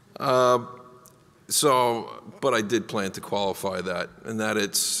 But I did plan to qualify that, and that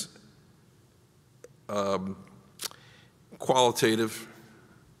it's qualitative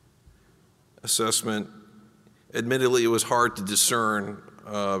assessment. Admittedly, it was hard to discern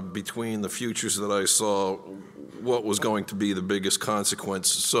between the futures that I saw what was going to be the biggest consequence,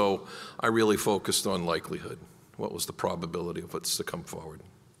 so I really focused on likelihood. What was the probability of what's to come forward?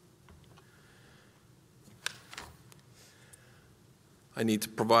 I need to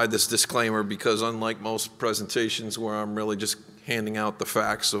provide this disclaimer because unlike most presentations where I'm really just handing out the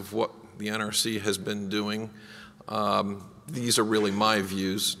facts of what the NRC has been doing, these are really my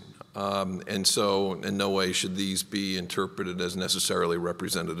views, and so in no way should these be interpreted as necessarily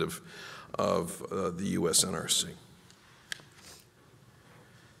representative of the U.S. NRC.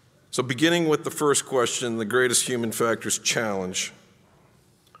 So beginning with the first question, the greatest human factors challenge,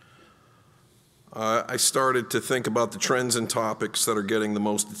 I started to think about the trends and topics that are getting the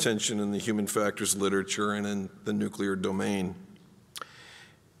most attention in the human factors literature and in the nuclear domain.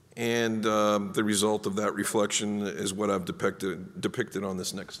 And the result of that reflection is what I've depicted on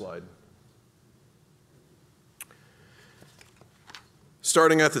this next slide.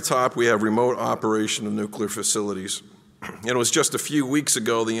 Starting at the top, we have remote operation of nuclear facilities. And it was just a few weeks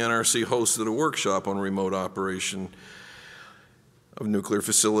ago the NRC hosted a workshop on remote operation of nuclear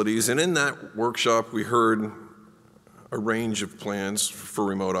facilities. And in that workshop, we heard a range of plans for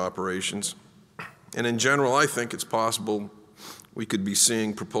remote operations. And in general, I think it's possible we could be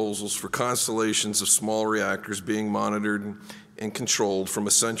seeing proposals for constellations of small reactors being monitored and controlled from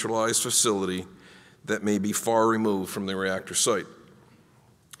a centralized facility that may be far removed from the reactor site.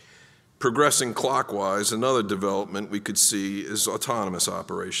 Progressing clockwise, another development we could see is autonomous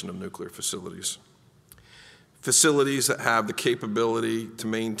operation of nuclear facilities. Facilities that have the capability to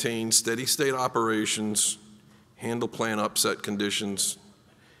maintain steady-state operations, handle plant upset conditions,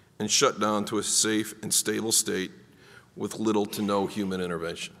 and shut down to a safe and stable state with little to no human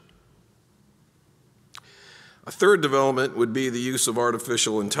intervention. A third development would be the use of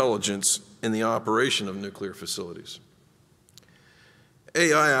artificial intelligence in the operation of nuclear facilities.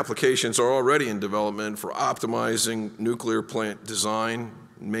 AI applications are already in development for optimizing nuclear plant design,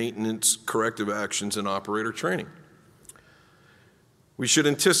 maintenance, corrective actions, and operator training. We should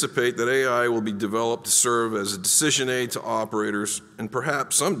anticipate that AI will be developed to serve as a decision aid to operators and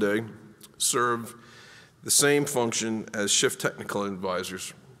perhaps someday serve the same function as shift technical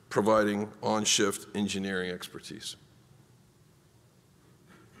advisors, providing on-shift engineering expertise.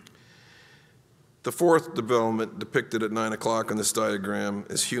 The fourth development depicted at 9 o'clock on this diagram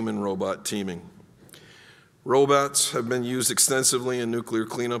is human-robot teaming. Robots have been used extensively in nuclear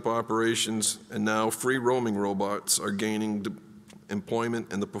cleanup operations, and now free-roaming robots are gaining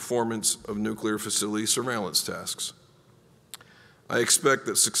employment in the performance of nuclear facility surveillance tasks. I expect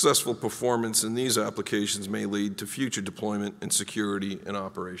that successful performance in these applications may lead to future deployment in security and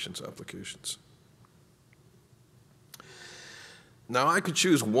operations applications. Now, I could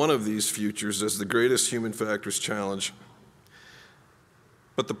choose one of these futures as the greatest human factors challenge,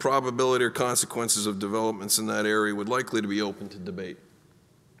 but the probability or consequences of developments in that area would likely to be open to debate.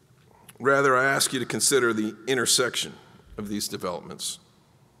 Rather, I ask you to consider the intersection of these developments.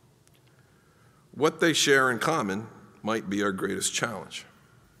 What they share in common might be our greatest challenge.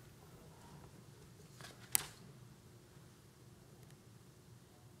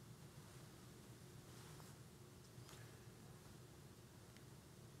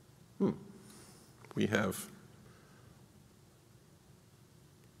 We have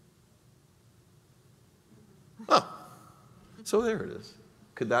so there it is.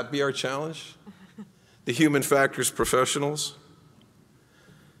 Could that be our challenge? The human factors professionals?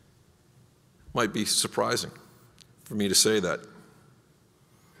 Might be surprising for me to say that.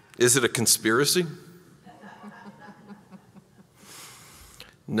 Is it a conspiracy?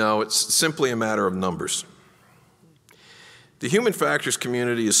 No, it's simply a matter of numbers. The human factors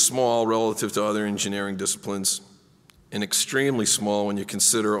community is small relative to other engineering disciplines and extremely small when you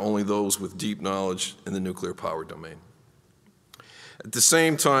consider only those with deep knowledge in the nuclear power domain. At the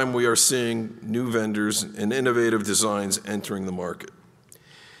same time, we are seeing new vendors and innovative designs entering the market.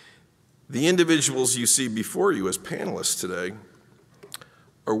 The individuals you see before you as panelists today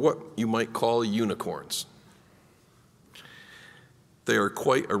are what you might call unicorns. They are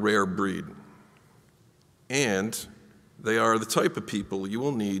quite a rare breed, and they are the type of people you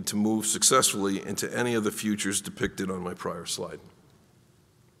will need to move successfully into any of the futures depicted on my prior slide.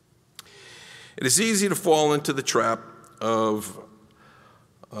 It is easy to fall into the trap of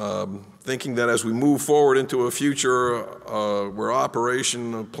thinking that as we move forward into a future where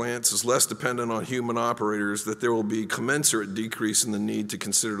operation of plants is less dependent on human operators, that there will be commensurate decrease in the need to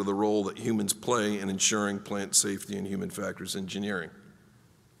consider the role that humans play in ensuring plant safety and human factors engineering.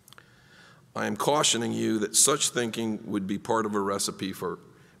 I am cautioning you that such thinking would be part of a recipe for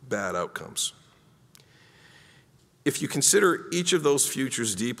bad outcomes. If you consider each of those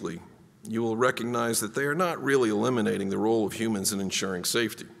futures deeply, you will recognize that they are not really eliminating the role of humans in ensuring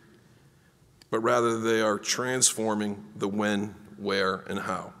safety, but rather they are transforming the when, where, and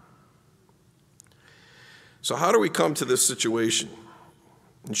how. So how do we come to this situation?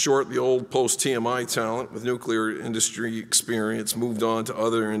 In short, the old post-TMI talent with nuclear industry experience moved on to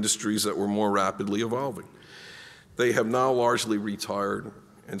other industries that were more rapidly evolving. They have now largely retired,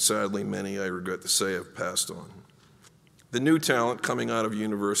 and sadly many, I regret to say, have passed on. The new talent coming out of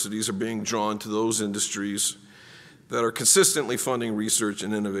universities are being drawn to those industries that are consistently funding research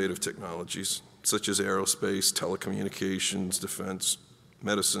and innovative technologies, such as aerospace, telecommunications, defense,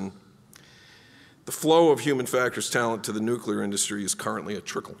 medicine. The flow of human factors talent to the nuclear industry is currently a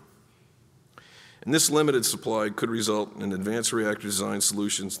trickle. And this limited supply could result in advanced reactor design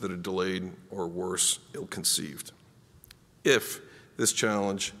solutions that are delayed or worse, ill-conceived, if this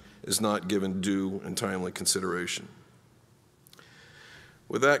challenge is not given due and timely consideration.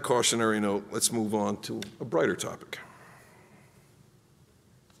 With that cautionary note, let's move on to a brighter topic.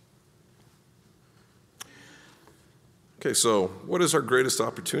 Okay, so what is our greatest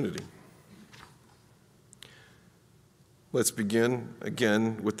opportunity? Let's begin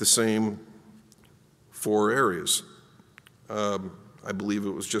again with the same 4 areas. I believe it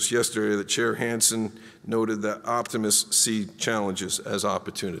was just yesterday that Chair Hansen noted that optimists see challenges as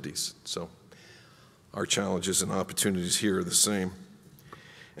opportunities. So our challenges and opportunities here are the same.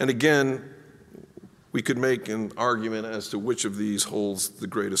 And again, we could make an argument as to which of these holds the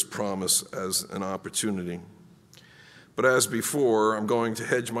greatest promise as an opportunity. But as before, I'm going to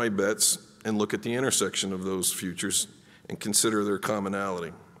hedge my bets and look at the intersection of those futures and consider their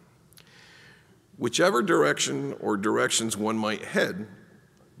commonality. Whichever direction or directions one might head,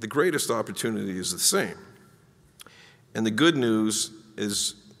 the greatest opportunity is the same. And the good news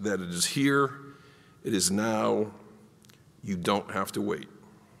is that it is here, it is now, you don't have to wait.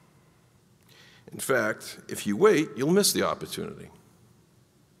 In fact, if you wait, you'll miss the opportunity.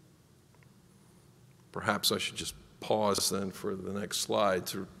 Perhaps I should just pause then for the next slide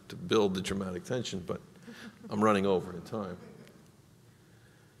to build the dramatic tension, but I'm running over in time.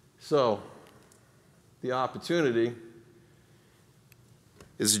 So, the opportunity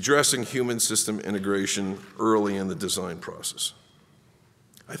is addressing human system integration early in the design process.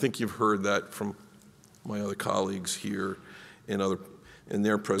 I think you've heard that from my other colleagues here in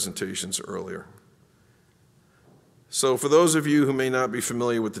their presentations earlier. So for those of you who may not be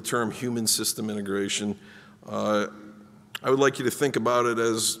familiar with the term human system integration, I would like you to think about it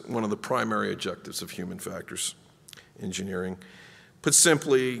as one of the primary objectives of human factors engineering. Put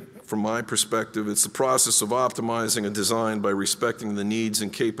simply, from my perspective, it's the process of optimizing a design by respecting the needs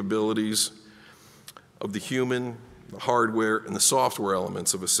and capabilities of the human, the hardware, and the software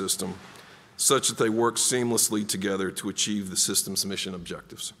elements of a system, such that they work seamlessly together to achieve the system's mission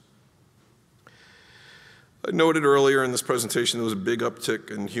objectives. I noted earlier in this presentation there was a big uptick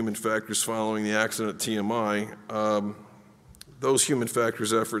in human factors following the accident at TMI. Those human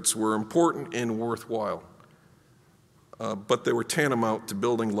factors efforts were important and worthwhile, but they were tantamount to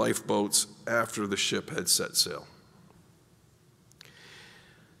building lifeboats after the ship had set sail.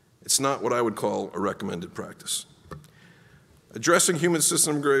 It's not what I would call a recommended practice. Addressing human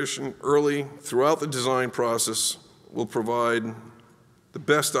system integration early throughout the design process will provide the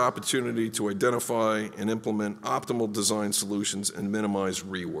best opportunity to identify and implement optimal design solutions and minimize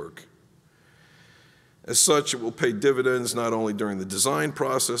rework. As such, it will pay dividends not only during the design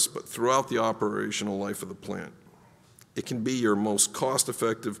process, but throughout the operational life of the plant. It can be your most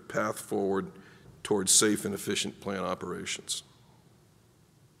cost-effective path forward towards safe and efficient plant operations.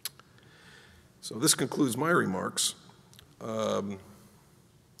 So this concludes my remarks.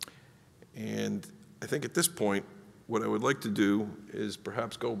 And I think at this point, what I would like to do is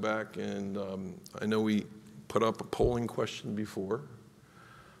perhaps go back and I know we put up a polling question before.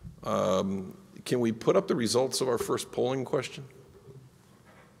 Can we put up the results of our first polling question?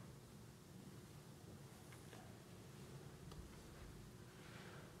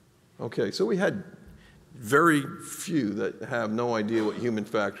 Okay, so we had very few that have no idea what human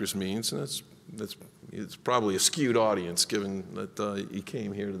factors means, and it's probably a skewed audience given that you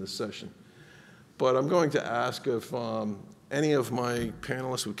came here to this session. But I'm going to ask if any of my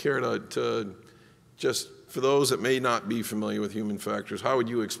panelists would care to just, for those that may not be familiar with human factors, how would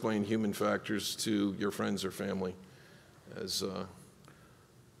you explain human factors to your friends or family as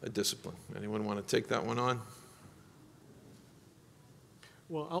a discipline? Anyone want to take that one on?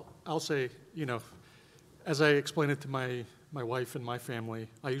 Well, I'll say, you know, as I explain it to my wife and my family,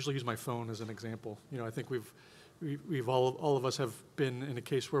 I usually use my phone as an example. You know, I think we've all of us have been in a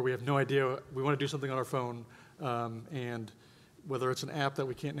case where we have no idea, we want to do something on our phone, and whether it's an app that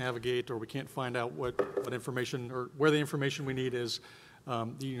we can't navigate or we can't find out what information or where the information we need is,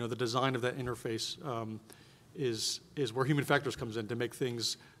 you know, the design of that interface is where human factors comes in to make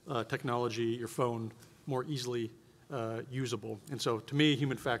things, technology, your phone, more easily usable. And so to me,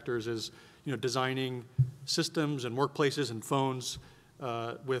 human factors is, you know, designing systems and workplaces and phones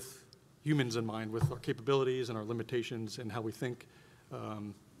with humans in mind, with our capabilities and our limitations and how we think.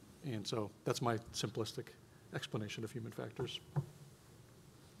 And so that's my simplistic explanation of human factors.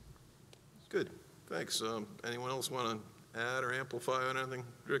 Good, thanks. Anyone else want to add or amplify on anything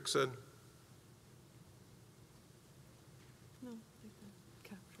Rick said? No, I think that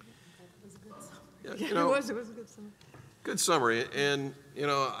captured it. It was a good summary. Yeah, you know, it was a good summary. Good summary, and you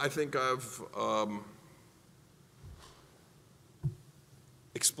know, I think I've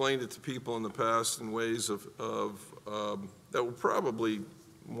explained it to people in the past in ways of that were probably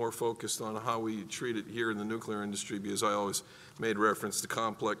more focused on how we treat it here in the nuclear industry, because I always made reference to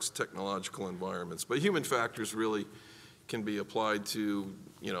complex technological environments. But human factors really can be applied to,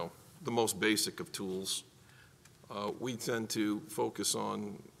 you know, the most basic of tools. We tend to focus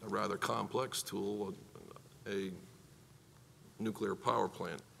on a rather complex tool, a nuclear power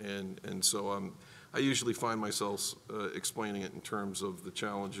plant, and so I usually find myself explaining it in terms of the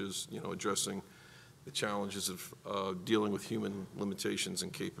challenges, you know, addressing the challenges of dealing with human limitations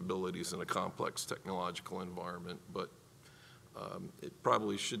and capabilities in a complex technological environment, but it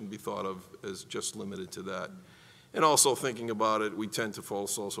probably shouldn't be thought of as just limited to that. And also thinking about it, we tend to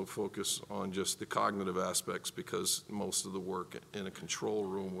also focus on just the cognitive aspects, because most of the work in a control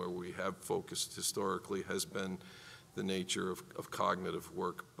room where we have focused historically has been the nature of cognitive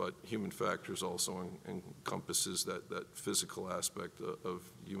work, but human factors also encompasses that physical aspect of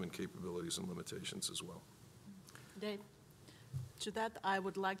human capabilities and limitations as well. Dave, to that I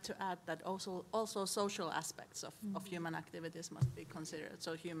would like to add that also social aspects of human activities must be considered.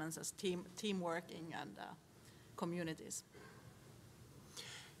 So humans as team working and communities.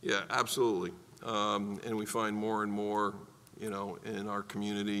 Yeah, absolutely. And we find more and more, you know, in our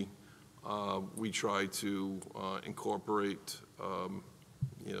community, we try to incorporate,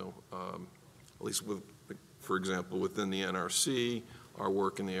 you know, at least with, for example, within the NRC, our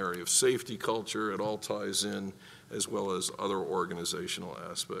work in the area of safety culture. It all ties in, as well as other organizational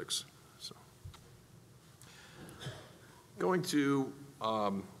aspects. So. going to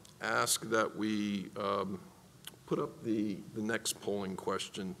ask that we put up the next polling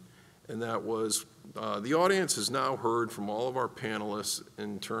question, and that was, the audience has now heard from all of our panelists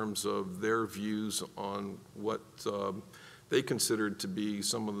in terms of their views on what they considered to be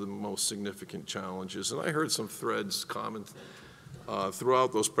some of the most significant challenges. And I heard some threads common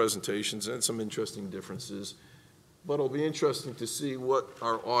throughout those presentations and some interesting differences. But it'll be interesting to see what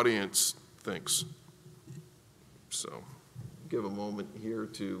our audience thinks. So give a moment here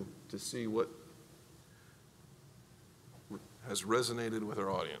to see what has resonated with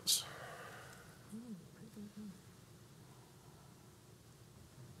our audience.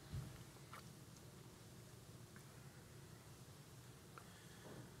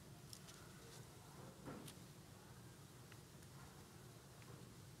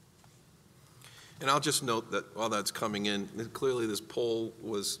 And I'll just note that while that's coming in, clearly this poll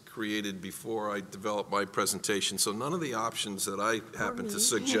was created before I developed my presentation, so none of the options that I happen to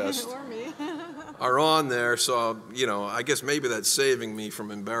suggest are on there. So, you know, I guess maybe that's saving me from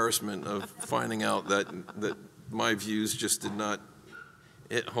embarrassment of finding out that my views just did not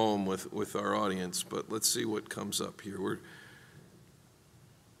hit home with our audience. But let's see what comes up here.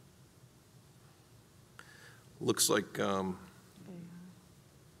 Looks like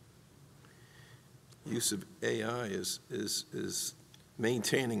use of AI is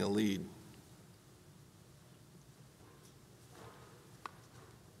maintaining a lead.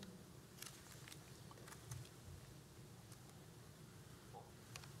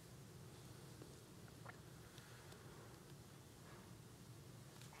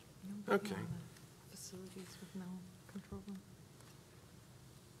 Okay. Facilities with no control room.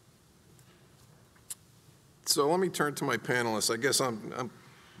 So let me turn to my panelists. I guess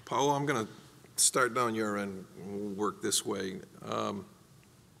Paolo, I'm going to start down your end and we'll work this way.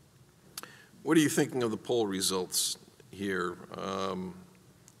 What are you thinking of the poll results here?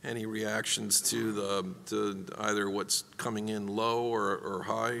 Any reactions to either what's coming in low or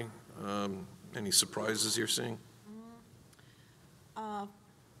high? Any surprises you're seeing?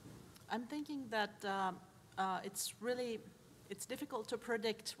 I'm thinking that it's difficult to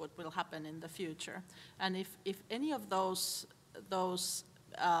predict what will happen in the future, and if any of those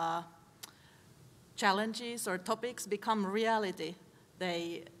challenges or topics become reality,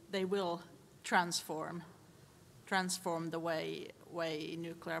 they will transform the way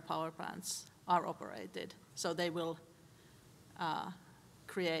nuclear power plants are operated. So they will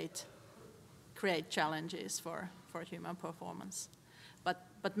create challenges for human performance.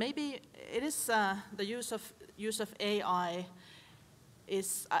 But maybe it is the use of AI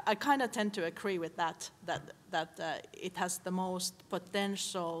is, I kind of tend to agree with that it has the most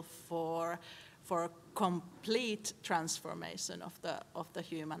potential for complete transformation of the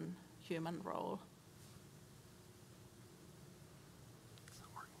human role.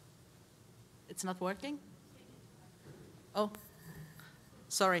 It's not working? Oh,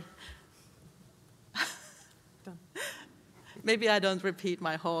 sorry. Maybe I don't repeat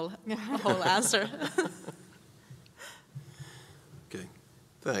my whole answer. Okay,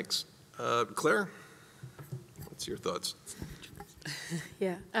 thanks. Claire, what's your thoughts?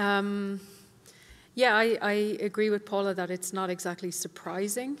 Yeah. I agree with Paula that it's not exactly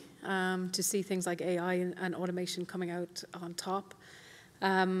surprising to see things like AI and automation coming out on top.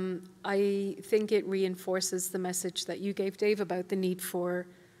 I think it reinforces the message that you gave, Dave, about the need for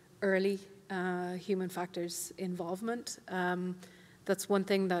early human factors involvement. That's one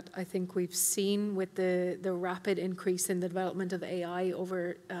thing that I think we've seen with the rapid increase in the development of AI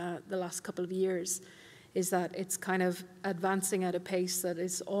over the last couple of years, is that it's kind of advancing at a pace that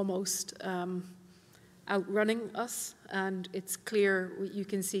is almost outrunning us, and it's clear, you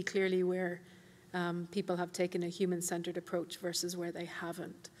can see clearly where people have taken a human-centered approach versus where they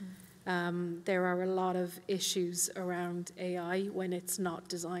haven't. There are a lot of issues around AI when it's not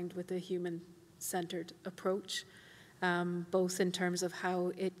designed with a human-centered approach, both in terms of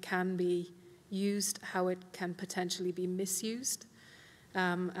how it can be used, how it can potentially be misused,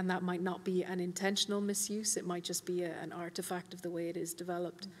 and that might not be an intentional misuse, it might just be an artifact of the way it is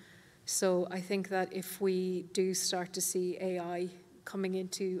developed. So I think that if we do start to see AI coming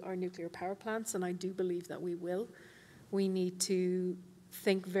into our nuclear power plants, and I do believe that we will, we need to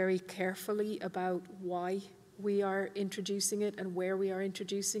think very carefully about why we are introducing it and where we are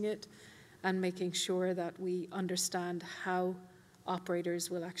introducing it, and making sure that we understand how operators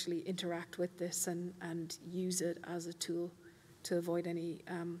will actually interact with this and use it as a tool to avoid any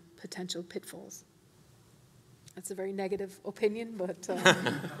potential pitfalls. That's a very negative opinion, but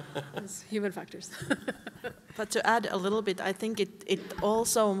it's human factors. But to add a little bit, I think it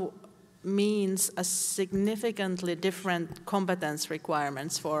also means a significantly different competence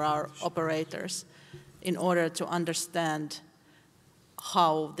requirements for our operators in order to understand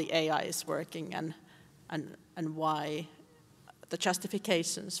how the AI is working and why the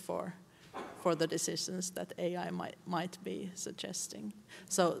justifications for the decisions that AI might be suggesting.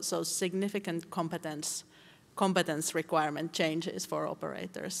 So significant competence requirement changes for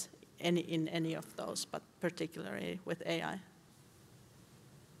operators in any of those, but particularly with AI.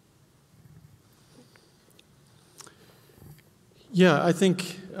 Yeah, I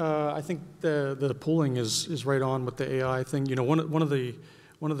think the polling is right on with the AI thing. You know, one of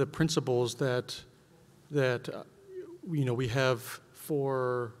the principles that we have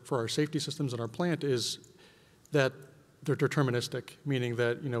for our safety systems in our plant is that they're deterministic, meaning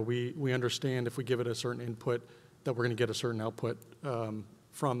that we understand if we give it a certain input that we're going to get a certain output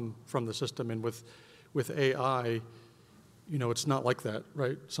from the system. And with AI, it's not like that,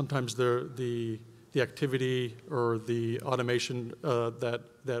 right? Sometimes the activity or the automation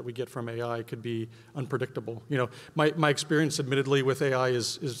that we get from AI could be unpredictable. My experience, admittedly, with AI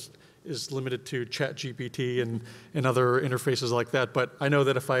is limited to ChatGPT and other interfaces like that. But I know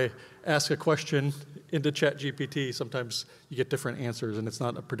that if I ask a question into ChatGPT, sometimes you get different answers, and it's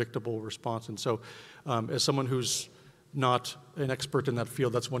not a predictable response. And so, as someone who's not an expert in that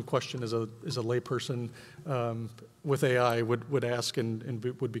field, that's one question as a layperson with AI would ask and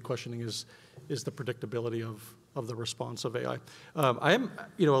would be questioning is the predictability of the response of AI. I am,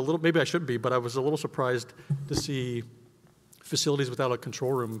 a little, maybe I should be, but I was a little surprised to see facilities without a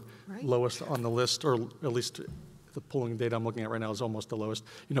control room lowest on the list, or at least the polling data I'm looking at right now is almost the lowest.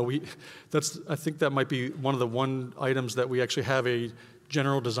 I think that might be one of the items that we actually have a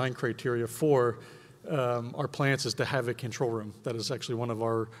general design criteria for our plants is to have a control room. That is actually one of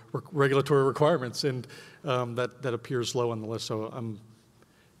our regulatory requirements, and that appears low on the list. So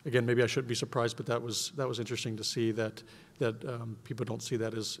again, maybe I shouldn't be surprised, but that was interesting to see that people don't see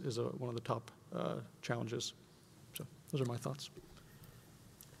that as one of the top challenges. So those are my thoughts.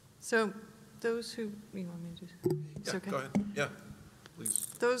 So those who, you want me to? Yeah, okay. Go ahead. Yeah, please.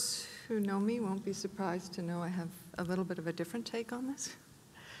 Those who know me won't be surprised to know I have a little bit of a different take on this.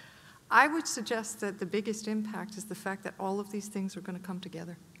 I would suggest that the biggest impact is the fact that all of these things are going to come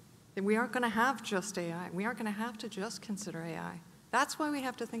together. That we aren't going to have just AI. We aren't going to have to just consider AI. That's why we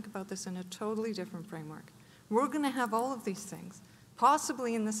have to think about this in a totally different framework. We're going to have all of these things,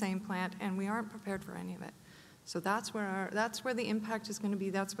 possibly in the same plant, and we aren't prepared for any of it. So that's where the impact is going to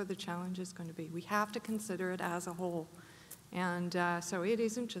be. That's where the challenge is going to be. We have to consider it as a whole. And so it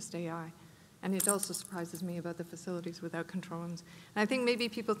isn't just AI. And it also surprises me about the facilities without control rooms. And I think maybe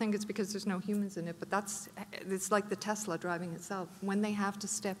people think it's because there's no humans in it, but it's like the Tesla driving itself. When they have to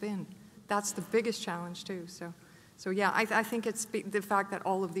step in, that's the biggest challenge too. So yeah, I think it's the fact that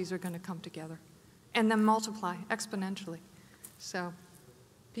all of these are going to come together and then multiply exponentially. So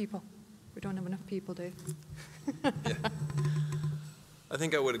people, we don't have enough people, Dave. Yeah. I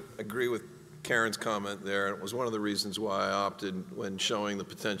think I would agree with Karen's comment there. It was one of the reasons why I opted, when showing the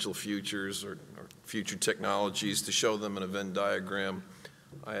potential futures or future technologies, to show them in a Venn diagram.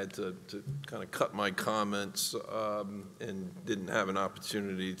 I had to kind of cut my comments and didn't have an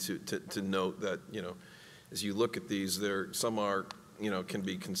opportunity to note that, as you look at these, some are, can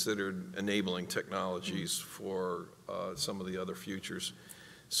be considered enabling technologies for some of the other futures.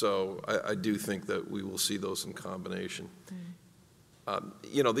 So I do think that we will see those in combination.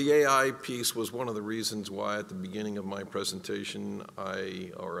 The AI piece was one of the reasons why at the beginning of my presentation,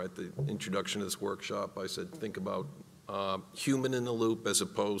 or at the introduction to this workshop, I said, think about human in the loop as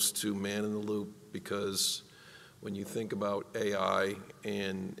opposed to man in the loop, because when you think about AI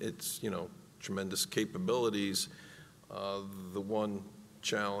and its, tremendous capabilities, the one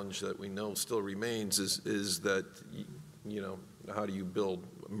challenge that we know still remains is that, how do you build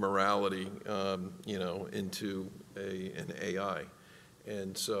morality, into an AI?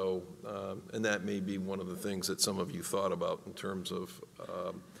 And so, and that may be one of the things that some of you thought about in terms of,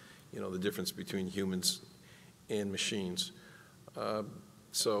 the difference between humans and machines.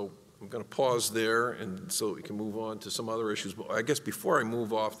 So I'm going to pause there, and so we can move on to some other issues. But I guess before I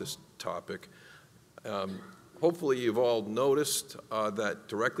move off this topic, hopefully you've all noticed that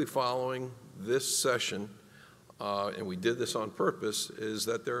directly following this session, and we did this on purpose, is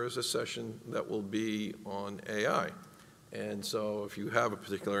that there is a session that will be on AI. And so if you have a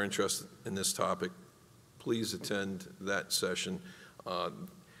particular interest in this topic, please attend that session.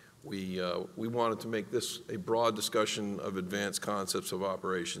 We wanted to make this a broad discussion of advanced concepts of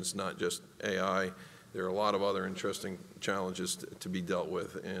operations, not just AI. There are a lot of other interesting challenges to be dealt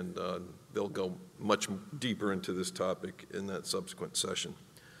with, and they'll go much deeper into this topic in that subsequent session.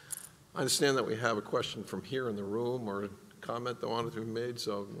 I understand that we have a question from here in the room or a comment that wanted to be made,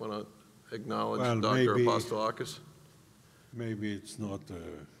 so I want to acknowledge Dr. Apostolakis. Maybe it's not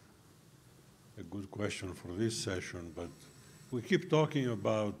a good question for this session, but we keep talking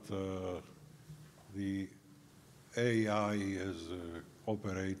about the AI as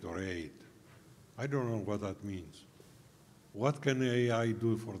operator aid. I don't know what that means. What can AI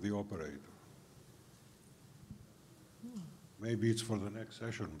do for the operator? Maybe it's for the next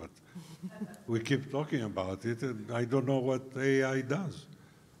session, but we keep talking about it, and I don't know what AI does.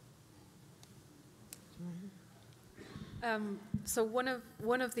 So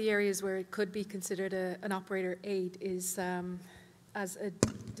one of the areas where it could be considered an operator aid is as a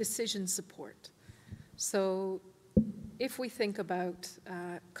decision support. So if we think about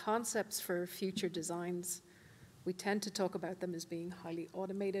concepts for future designs, we tend to talk about them as being highly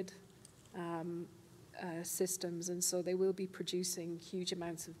automated systems, and so they will be producing huge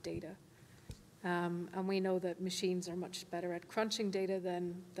amounts of data. And we know that machines are much better at crunching data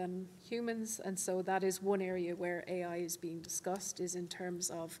than humans, and so that is one area where AI is being discussed, is in terms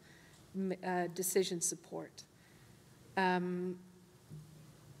of decision support.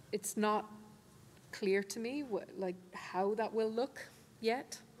 It's not clear to me how that will look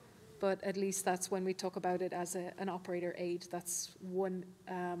yet, but at least that's when we talk about it as an operator aid. That's one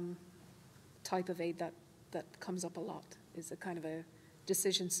type of aid that comes up a lot, is a kind of a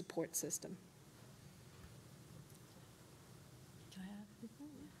decision support system.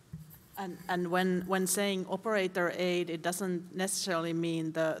 And when saying operator aid, it doesn't necessarily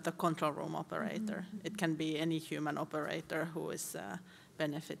mean the control room operator. Mm-hmm. It can be any human operator who is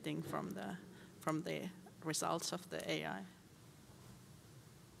benefiting from the results of the AI.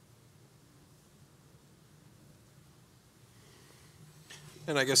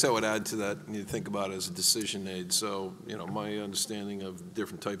 And I guess I would add to that, you think about it as a decision aid. So, my understanding of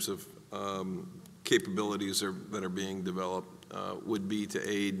different types of capabilities that are being developed would be to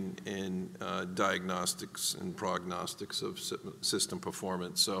aid in diagnostics and prognostics of system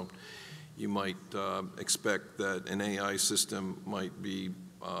performance. So you might expect that an AI system might be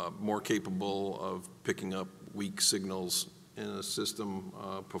more capable of picking up weak signals in a system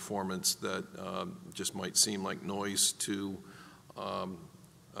performance that just might seem like noise to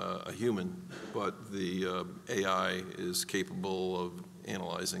a human, but the AI is capable of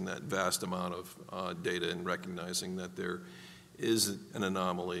analyzing that vast amount of data and recognizing that there is an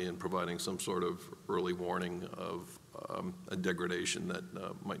anomaly and providing some sort of early warning of a degradation that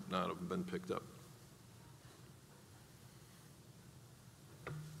might not have been picked up.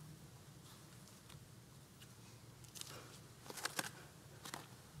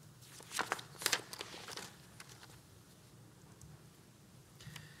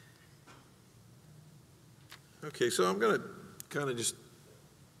 Okay, so I'm going to kind of just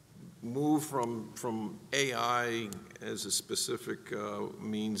move from AI as a specific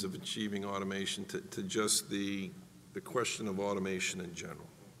means of achieving automation to just the question of automation in general,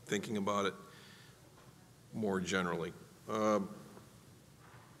 thinking about it more generally. What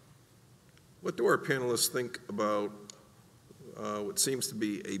do our panelists think about what seems to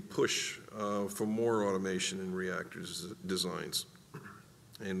be a push for more automation in reactors designs?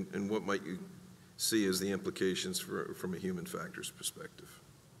 And what might you see as the implications from a human factors perspective?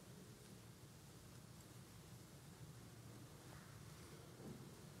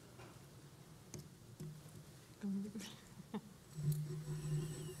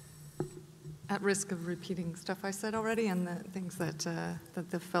 At risk of repeating stuff I said already and the things that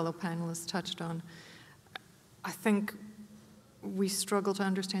the fellow panelists touched on, I think we struggle to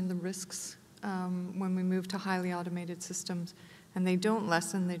understand the risks when we move to highly automated systems, and they don't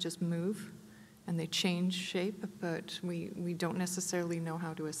lessen, they just move and they change shape, but we don't necessarily know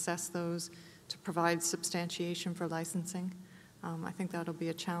how to assess those to provide substantiation for licensing. I think that'll be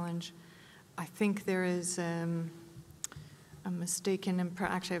a challenge. I think there is a mistaken,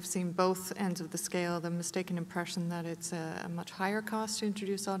 actually I've seen both ends of the scale, the mistaken impression that it's a much higher cost to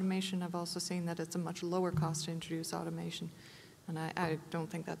introduce automation. I've also seen that it's a much lower cost to introduce automation. And I don't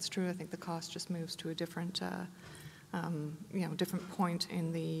think that's true. I think the cost just moves to a different, different point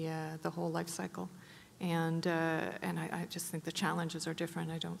in the whole life cycle. And I just think the challenges are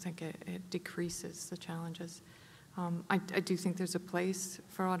different. I don't think it decreases the challenges. I do think there's a place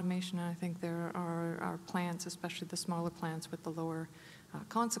for automation, and I think there are plants, especially the smaller plants with the lower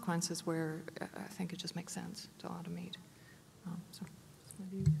consequences, where I think it just makes sense to automate. So that's my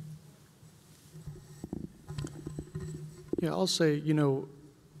view. Yeah, I'll say,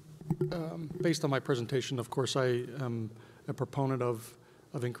 based on my presentation, of course, I am a proponent of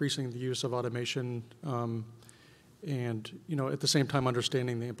increasing the use of automation at the same time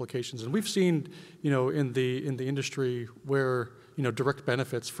understanding the implications. And we've seen, in the industry where, direct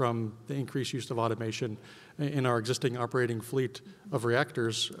benefits from the increased use of automation in our existing operating fleet of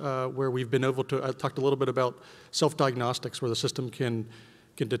reactors, where we've been able to, I talked a little bit about self-diagnostics, where the system can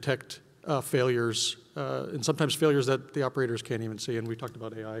detect failures, and sometimes failures that the operators can't even see. And we talked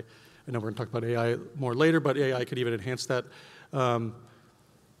about AI. I know we're going to talk about AI more later, but AI could even enhance that.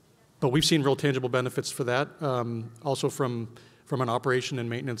 But we've seen real tangible benefits for that, also from an operation and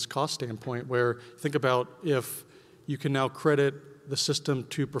maintenance cost standpoint, where think about if you can now credit the system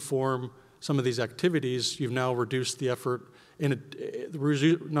to perform some of these activities, you've now reduced the effort, and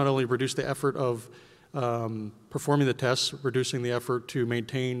not only reduced the effort of performing the tests, reducing the effort to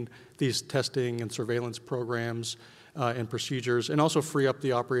maintain these testing and surveillance programs and procedures, and also free up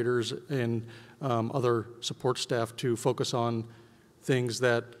the operators and other support staff to focus on things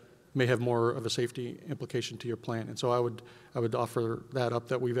that may have more of a safety implication to your plant. And so I would offer that up,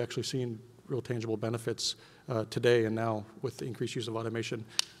 that we've actually seen real tangible benefits today and now with the increased use of automation.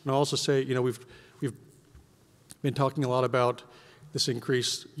 And I'll also say, we've been talking a lot about this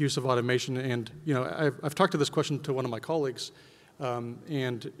increased use of automation, and I've talked to this question to one of my colleagues,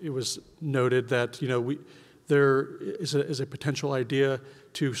 and it was noted that there is a potential idea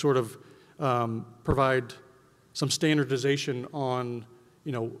to sort of provide some standardization on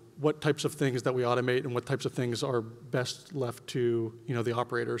what types of things that we automate and what types of things are best left to the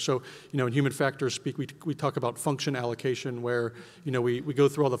operator. So in human factors speak, we talk about function allocation, where we go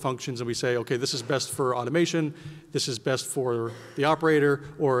through all the functions and we say, okay, this is best for automation, this is best for the operator,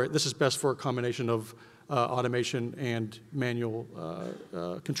 or this is best for a combination of automation and manual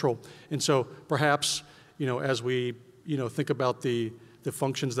control. And so perhaps as we think about the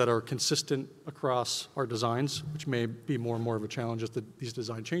functions that are consistent across our designs, which may be more and more of a challenge as these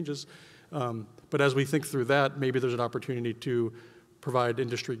design changes. But as we think through that, maybe there's an opportunity to provide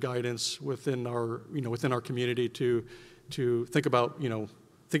industry guidance within our community to think about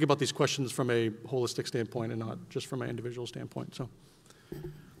these questions from a holistic standpoint and not just from an individual standpoint. So.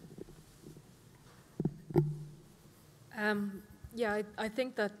 Yeah, I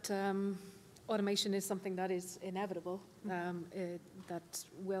think that automation is something that is inevitable, that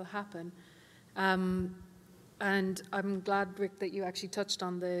will happen. And I'm glad, Rick, that you actually touched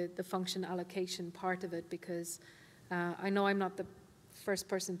on the function allocation part of it, because I know I'm not the first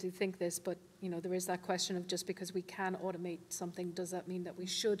person to think this, but there is that question of, just because we can automate something, does that mean that we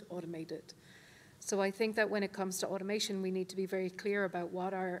should automate it? So I think that when it comes to automation, we need to be very clear about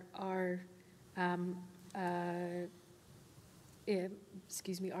what our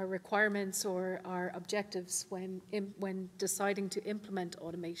requirements or our objectives when deciding to implement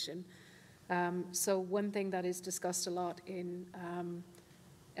automation. So one thing that is discussed a lot in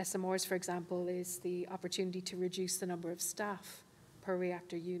SMRs, for example, is the opportunity to reduce the number of staff per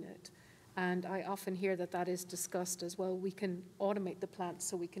reactor unit. And I often hear that is discussed as well. We can automate the plant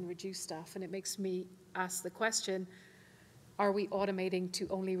so we can reduce staff. And it makes me ask the question, are we automating to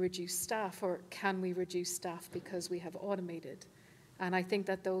only reduce staff, or can we reduce staff because we have automated? And I think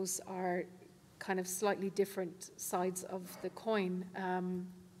that those are kind of slightly different sides of the coin.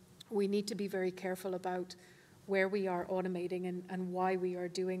 We need to be very careful about where we are automating and why we are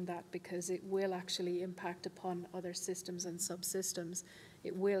doing that, because it will actually impact upon other systems and subsystems.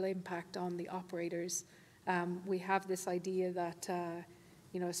 It will impact on the operators. We have this idea that,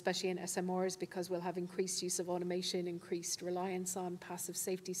 especially in SMRs, because we'll have increased use of automation, increased reliance on passive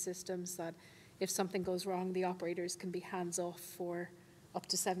safety systems, that if something goes wrong, the operators can be hands-off for up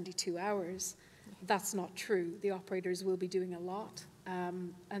to 72 hours. That's not true. The operators will be doing a lot.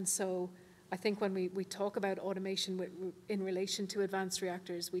 And so I think when we talk about automation in relation to advanced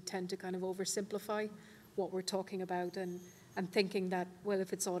reactors, we tend to kind of oversimplify what we're talking about and thinking that, well,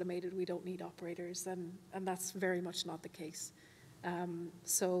 if it's automated, we don't need operators. And that's very much not the case.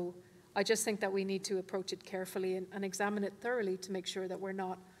 So I just think that we need to approach it carefully and examine it thoroughly to make sure that we're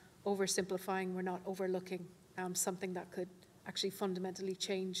not oversimplifying, we're not overlooking something that could actually fundamentally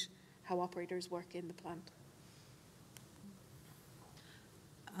change how operators work in the plant.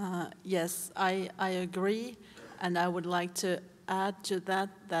 Yes, I agree, and I would like to add to that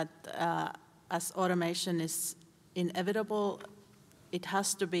as automation is inevitable, it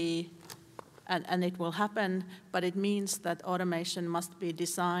has to be, and it will happen, but it means that automation must be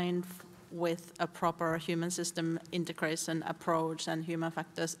designed with a proper human system integration approach and human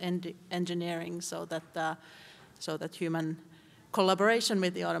factors engineering, so that human collaboration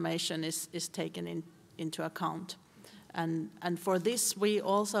with the automation is taken into account. And for this, we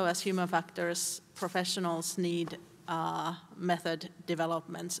also, as human factors professionals, need method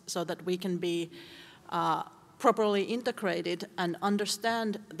developments so that we can be properly integrated and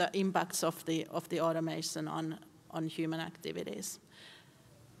understand the impacts of the automation on human activities.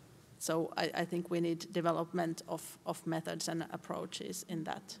 So I think we need development of methods and approaches in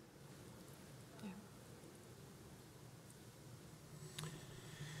that.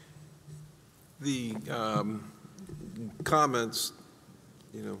 The comments,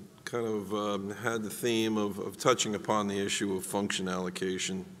 kind of had the theme of touching upon the issue of function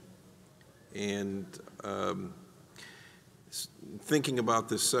allocation. And thinking about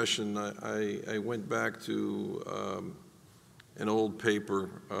this session, I went back to an old paper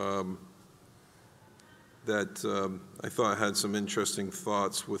that I thought had some interesting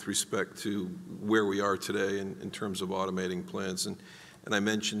thoughts with respect to where we are today in terms of automating plants. And I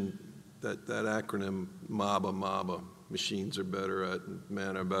mentioned that acronym MABA, machines are better at,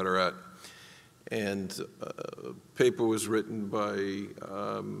 men are better at. And a paper was written by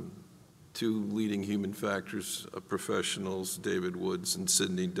two leading human factors professionals, David Woods and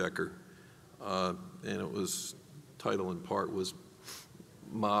Sidney Decker. And it was, title in part was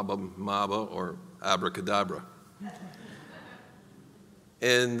MABA or Abracadabra.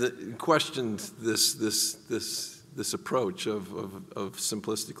 And questioned this approach of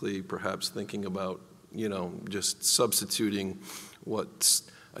simplistically perhaps thinking about, just substituting what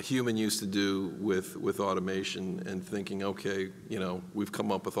a human used to do with automation and thinking, okay, we've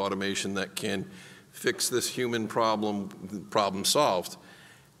come up with automation that can fix this human problem solved.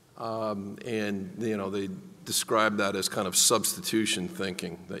 And, they described that as kind of substitution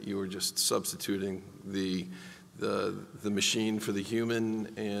thinking, that you were just substituting the machine for the human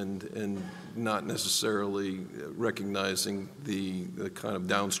and not necessarily recognizing the kind of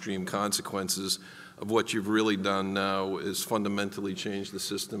downstream consequences of what you've really done now is fundamentally change the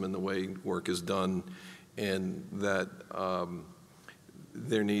system and the way work is done, and that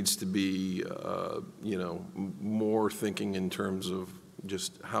there needs to be more thinking in terms of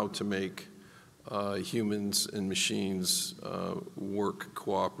just how to make humans and machines work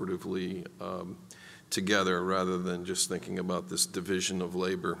cooperatively together rather than just thinking about this division of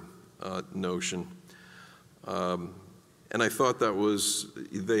labor notion. And I thought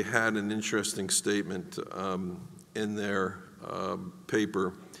they had an interesting statement in their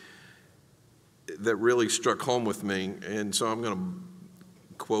paper that really struck home with me, and so I'm going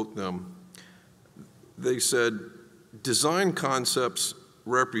to quote them. They said, "Design concepts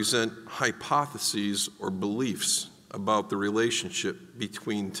represent hypotheses or beliefs about the relationship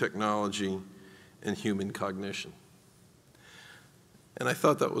between technology and human cognition." And I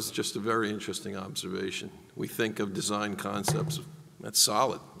thought that was just a very interesting observation. We think of design concepts, that's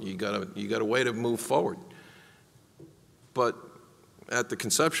solid. You got a way to move forward. But at the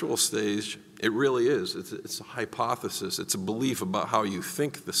conceptual stage, it really is. It's a hypothesis. It's a belief about how you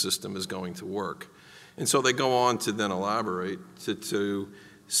think the system is going to work. And so they go on to then elaborate to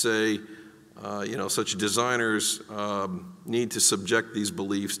say, such designers need to subject these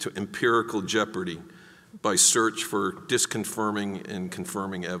beliefs to empirical jeopardy by search for disconfirming and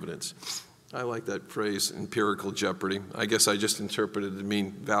confirming evidence. I like that phrase, empirical jeopardy. I guess I just interpreted it to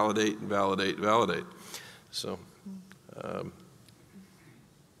mean validate, validate, validate. So,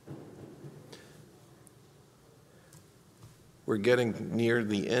 we're getting near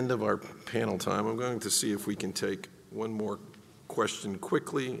the end of our panel time. I'm going to see if we can take one more question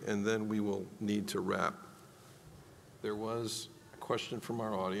quickly, and then we will need to wrap. There was a question from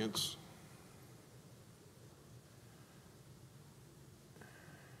our audience.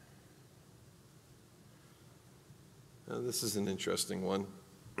 This is an interesting one.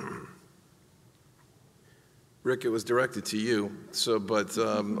 Rick, it was directed to you, but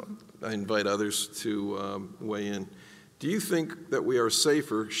I invite others to weigh in. Do you think that we are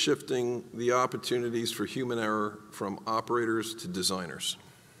safer shifting the opportunities for human error from operators to designers?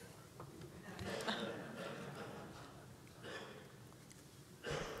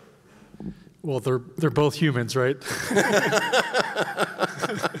 Well, they're both humans, right?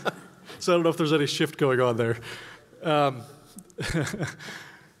 So I don't know if there's any shift going on there. I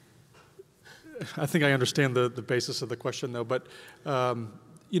think I understand the basis of the question, though, but I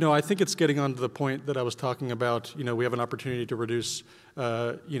think it's getting on to the point that I was talking about. We have an opportunity to reduce,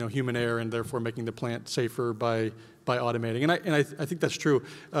 human error and therefore making the plant safer by automating, and I think that's true.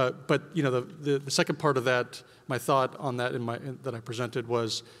 But the second part of that, my thought on that that I presented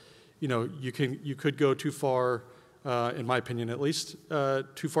was, you could go too far, in my opinion at least,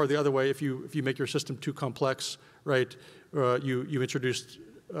 too far the other way if you make your system too complex. Right, you introduced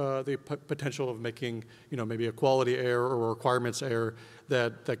potential of making, maybe a quality error or a requirements error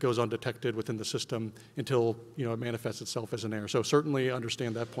that goes undetected within the system until, it manifests itself as an error. So certainly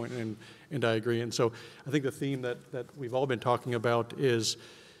understand that point, and I agree. And so I think the theme that we've all been talking about is,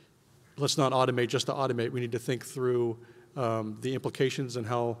 let's not automate just to automate. We need to think through the implications and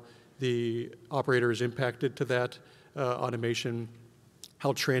how the operator is impacted to that automation,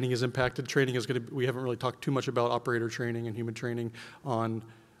 how training is impacted. Training is going to, we haven't really talked too much about operator training and human training on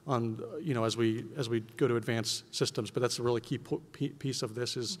as we go to advanced systems, but that's a really key piece of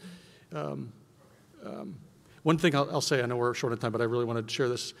this is, one thing I'll say, I know we're short on time, but I really wanted to share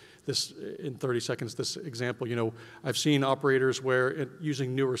this in 30 seconds, this example. I've seen operators where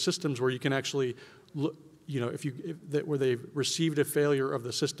using newer systems where you can actually look, where they've received a failure of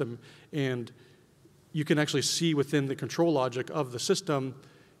the system, and you can actually see within the control logic of the system,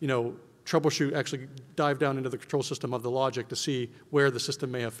 troubleshoot, actually dive down into the control system of the logic to see where the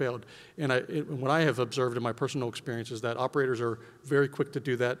system may have failed. And what I have observed in my personal experience is that operators are very quick to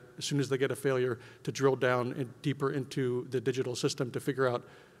do that as soon as they get a failure, to drill down and deeper into the digital system to figure out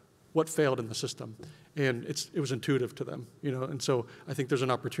what failed in the system. And it was intuitive to them, and so I think there's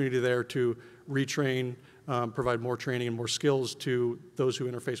an opportunity there to retrain, provide more training and more skills to those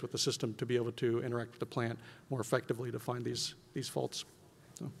who interface with the system to be able to interact with the plant more effectively to find these faults.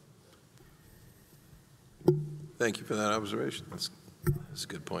 So. Thank you for that observation. That's a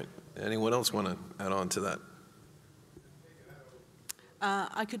good point. Anyone else want to add on to that?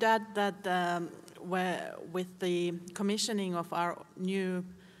 I could add that with the commissioning of our new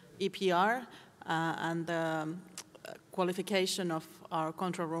EPR and the qualification of our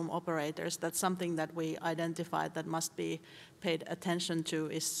control room operators, that's something that we identified that must be paid attention to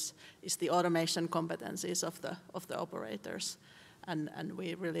is the automation competencies of the operators, and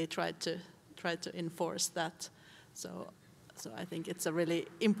we really tried to enforce that. So I think it's a really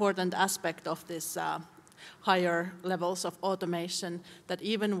important aspect of this higher levels of automation, that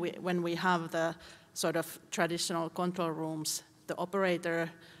even when we have the sort of traditional control rooms, the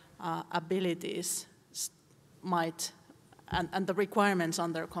operator abilities might, and the requirements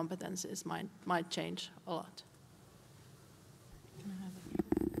on their competencies might change a lot.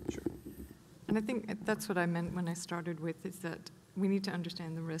 Sure. And I think that's what I meant when I started with, is that we need to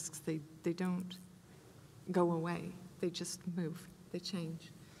understand the risks. They don't go away. They just move. They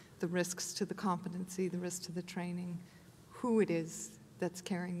change. The risks to the competency, the risks to the training, who it is that's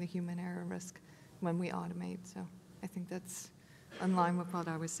carrying the human error risk when we automate. So I think that's in line with what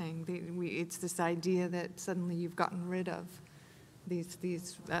I was saying. It's this idea that suddenly you've gotten rid of these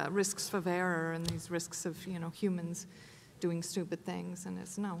risks of error and these risks of humans doing stupid things. And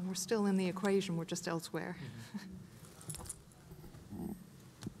it's no, we're still in the equation. We're just elsewhere.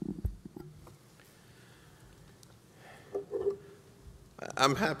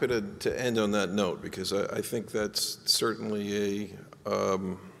 I'm happy to end on that note, because I think that's certainly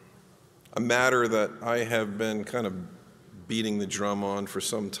a matter that I have been kind of beating the drum on for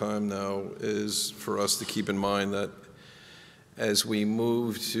some time now, is for us to keep in mind that as we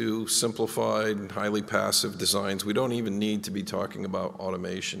move to simplified, highly passive designs, we don't even need to be talking about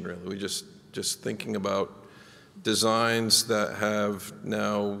automation, really. We just thinking about designs that have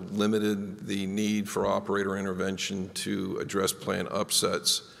now limited the need for operator intervention to address plant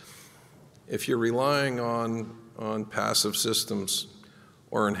upsets. If you're relying on passive systems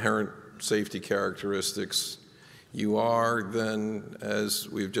or inherent safety characteristics, you are then, as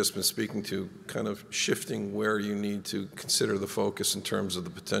we've just been speaking to, kind of shifting where you need to consider the focus in terms of the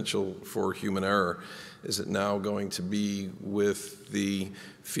potential for human error. Is it now going to be with the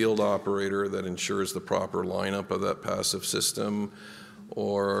field operator that ensures the proper lineup of that passive system,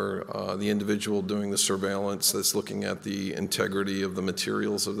 or the individual doing the surveillance that's looking at the integrity of the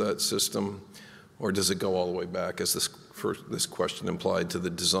materials of that system? Or does it go all the way back, as this question implied, to the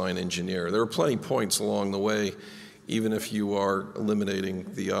design engineer? There are plenty of points along the way, even if you are eliminating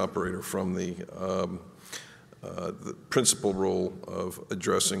the operator from the principal role of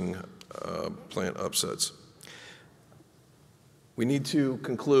addressing plant upsets. We need to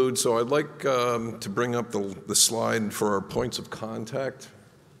conclude, so I'd like to bring up the slide for our points of contact.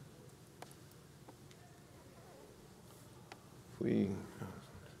 We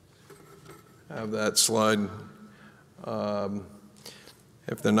have that slide.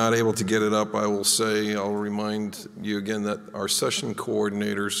 If they're not able to get it up, I'll remind you again that our session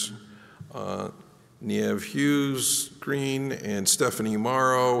coordinators, Niev Hughes Green and Stephanie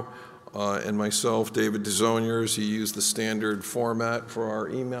Morrow, and myself, David Desoniers, you use the standard format for our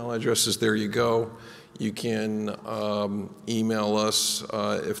email addresses. There you go. You can email us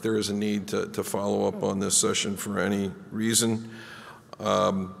if there is a need to follow up on this session for any reason.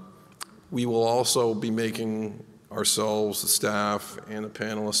 We will also be making ourselves, the staff, and the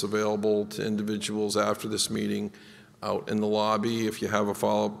panelists available to individuals after this meeting out in the lobby. If you have a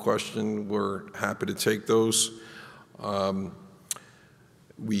follow-up question, we're happy to take those.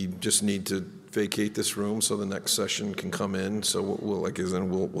 We just need to vacate this room so the next session can come in. So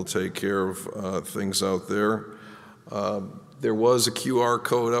we'll take care of things out there. There was a QR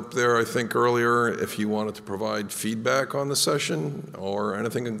code up there, I think, earlier. If you wanted to provide feedback on the session or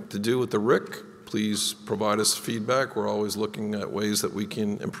anything to do with the RIC, please provide us feedback. We're always looking at ways that we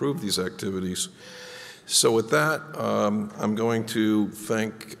can improve these activities. So with that, I'm going to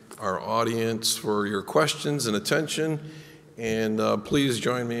thank our audience for your questions and attention. And please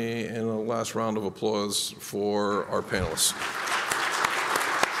join me in a last round of applause for our panelists.